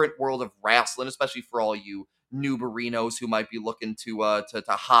current world of wrestling, especially for all you nooberinos who might be looking to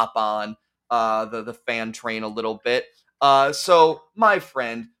hop on the fan train a little bit. So, my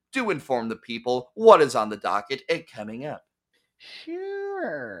friend, do inform the people what is on the docket and coming up.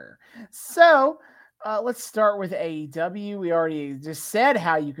 Sure. So, let's start with AEW. We already just said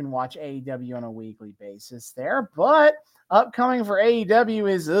how you can watch AEW on a weekly basis there, but upcoming for AEW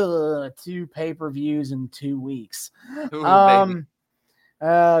is 2 pay-per-views in 2 weeks. Ooh,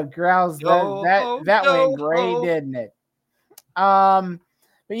 Grouse, that went great, didn't it?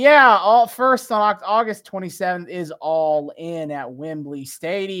 But yeah, first on August 27th is All In at Wembley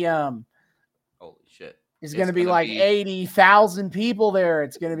Stadium. Holy shit. It's going to be like 80,000 people there.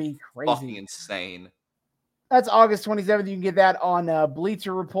 It's going to be crazy. Fucking insane. That's August 27th. You can get that on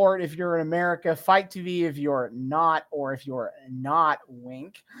Bleacher Report if you're in America, Fight TV if you're not, or if you're not,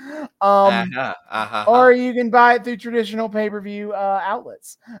 wink. Or you can buy it through traditional pay-per-view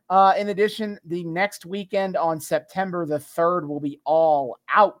outlets. In addition, the next weekend on September the 3rd will be All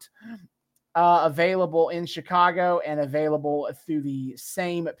Out, available in Chicago and available through the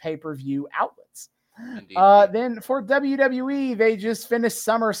same pay-per-view outlets. Then for WWE, they just finished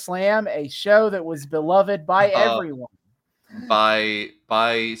SummerSlam, a show that was beloved by everyone.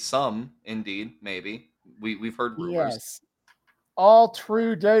 By some, indeed, maybe. We've heard rumors. Yes. All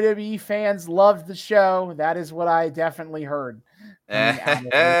true WWE fans loved the show. That is what I definitely heard.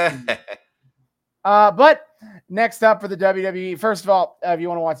 But next up for the WWE, first of all, if you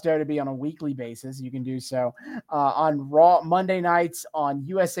want to watch WWE on a weekly basis, you can do so on Raw. Monday nights on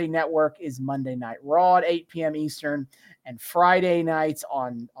USA Network is Monday Night Raw at 8 p.m. Eastern, and Friday nights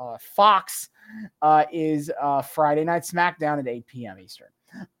on Fox is Friday Night SmackDown at 8 p.m. Eastern.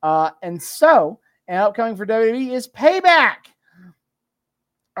 And upcoming for WWE is Payback.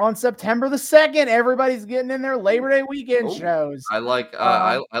 On September the 2nd, everybody's getting in their Labor Day weekend shows. I like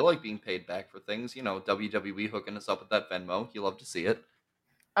I like being paid back for things. WWE hooking us up with that Venmo. You love to see it.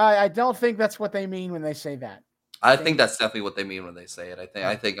 I don't think that's what they mean when they say that. I think that's definitely what they mean when they say it.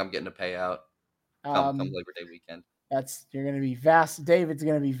 I think I'm getting a payout come Labor Day weekend. You're going to be David's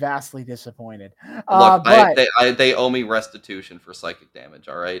going to be vastly disappointed. Look, they owe me restitution for psychic damage.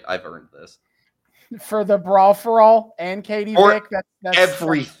 All right, I've earned this. For the Brawl for All and Katie Vick, that's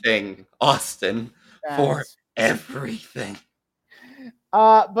everything, Austin. For everything.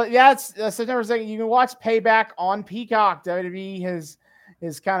 But yeah, it's September 2nd. You can watch Payback on Peacock. WWE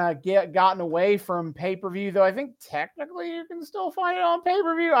has kind of gotten away from pay-per-view, though I think technically you can still find it on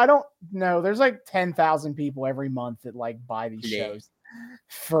pay-per-view. I don't know. There's like 10,000 people every month that like buy these shows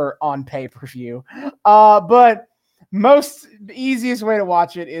on pay-per-view. But the easiest way to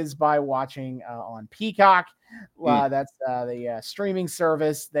watch it is by watching on Peacock. That's the streaming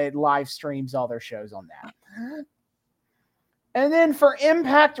service that live streams all their shows on that. And then for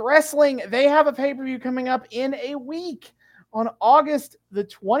Impact Wrestling, they have a pay-per-view coming up in a week. On August the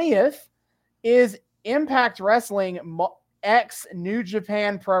 20th is Impact Wrestling X New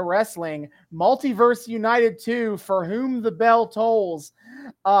Japan Pro Wrestling Multiverse United 2, For Whom the Bell Tolls,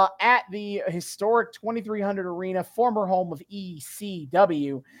 at the historic 2300 Arena, former home of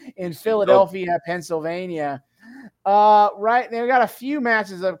ECW in Philadelphia, Pennsylvania. Right, they've got a few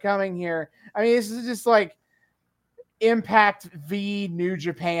matches upcoming here. I mean, this is just like Impact v New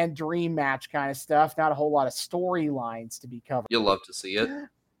Japan dream match kind of stuff. Not a whole lot of storylines to be covered. You'll love to see it.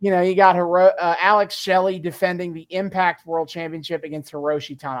 You got Alex Shelley defending the Impact World Championship against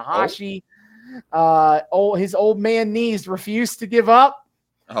Hiroshi Tanahashi. His old man knees refused to give up.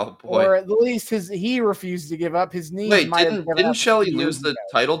 Oh boy! Or at least he refused to give up. His knees. Wait, didn't Shelley lose the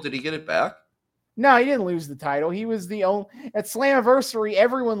title? Did he get it back? No, he didn't lose the title. He was the only at Slammiversary.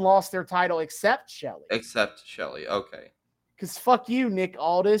 Everyone lost their title except Shelley. Okay. Because fuck you, Nick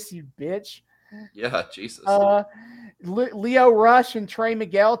Aldis, you bitch. Yeah, Jesus. Leo Rush and Trey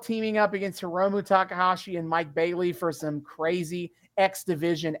Miguel teaming up against Hiromu Takahashi and Mike Bailey for some crazy X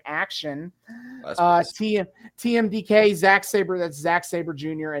Division action. TMDK, Zack Sabre, that's Zack Sabre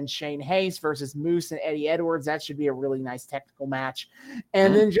Jr. and Shane Hayes versus Moose and Eddie Edwards. That should be a really nice technical match.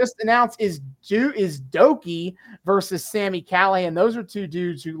 And then just announced is Doki versus Sami Callihan. Those are two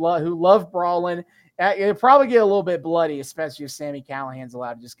dudes who love brawling. It'll probably get a little bit bloody, especially if Sami Callihan's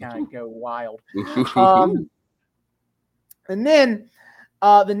allowed to just kind of go wild. And then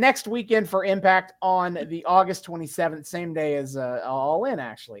the next weekend for Impact on the August 27th, same day as All In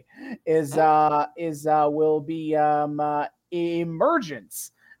actually, will be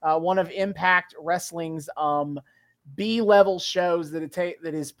Emergence, one of Impact Wrestling's B-level shows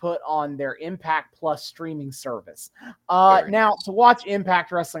that is put on their Impact Plus streaming service. Now, to watch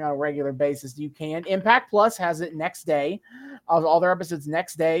Impact Wrestling on a regular basis, you can. Impact Plus has it next day, all their episodes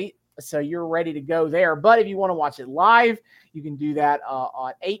next day, so you're ready to go there. But if you want to watch it live, you can do that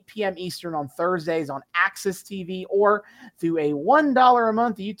at 8 p.m. Eastern on Thursdays on Access TV, or through a $1 a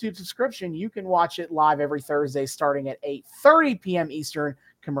month YouTube subscription, you can watch it live every Thursday starting at 8:30 p.m. Eastern,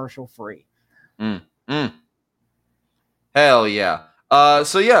 commercial free. Hell yeah.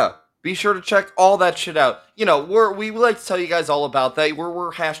 So yeah, be sure to check all that shit out. We like to tell you guys all about that.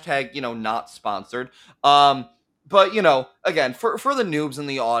 We're hashtag, not sponsored. But again, for the noobs in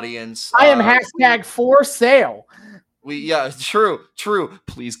the audience, I am hashtag for sale. True.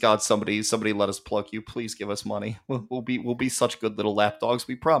 Please God, somebody let us plug you. Please give us money. We'll be such good little lapdogs,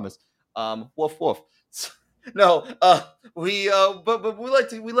 we promise. Woof woof. No, but we like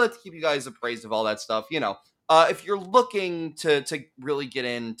to keep you guys appraised of all that stuff. if you're looking to really get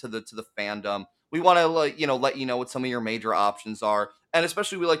into the fandom, we want to let you know what some of your major options are, and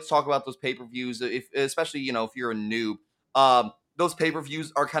especially we like to talk about those pay-per-views. If especially if you're a noob, those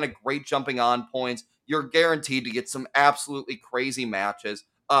pay-per-views are kind of great jumping on points. You're guaranteed to get some absolutely crazy matches.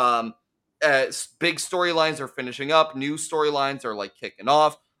 Big storylines are finishing up, new storylines are like kicking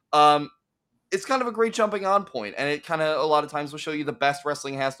off. It's kind of a great jumping on point, and it kind of a lot of times will show you the best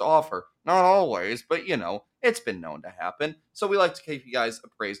wrestling has to offer. Not always, but it's been known to happen. So we like to keep you guys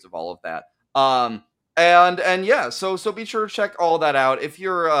appraised of all of that. And yeah, so be sure to check all that out. If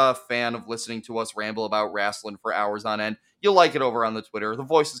you're a fan of listening to us ramble about wrestling for hours on end, you'll like it over on the Twitter. The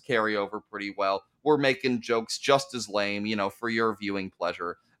voices carry over pretty well. We're making jokes just as lame, for your viewing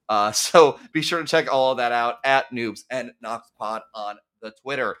pleasure. So be sure to check all of that out at Noobs and Knockouts Pod on the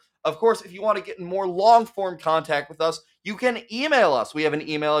Twitter. Of course, if you want to get in more long-form contact with us, you can email us. We have an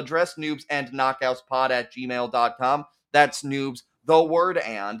email address, noobsandknockoutspod@gmail.com. That's noobs, the word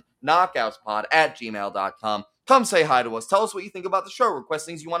and, knockoutspod@gmail.com. Come say hi to us. Tell us what you think about the show. Request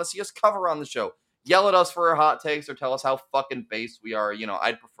things you want to see us cover on the show. Yell at us for our hot takes or tell us how fucking based we are.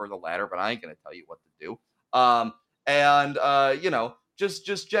 I'd prefer the latter, but I ain't going to tell you what to do.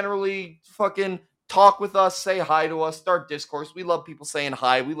 Just generally fucking talk with us, say hi to us, start discourse. We love people saying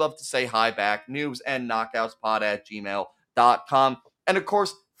hi. We love to say hi back. Noobs and knockoutspod@gmail.com. And of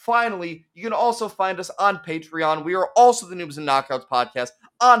course, finally, you can also find us on Patreon. We are also the Noobs and Knockouts podcast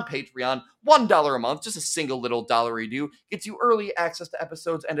on Patreon. $1 a month, just a single little dollar do, gets you early access to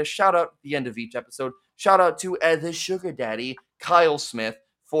episodes and a shout out at the end of each episode. Shout out to the sugar daddy, Kyle Smith,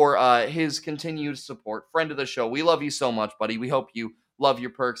 for his continued support. Friend of the show. We love you so much, buddy. We hope you love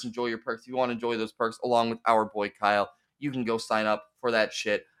your perks, enjoy your perks. If you want to enjoy those perks along with our boy Kyle, you can go sign up for that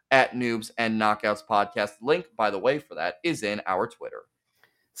shit at Noobs and Knockouts Podcast. Link, by the way, for that is in our Twitter.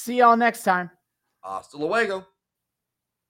 See y'all next time. Hasta luego.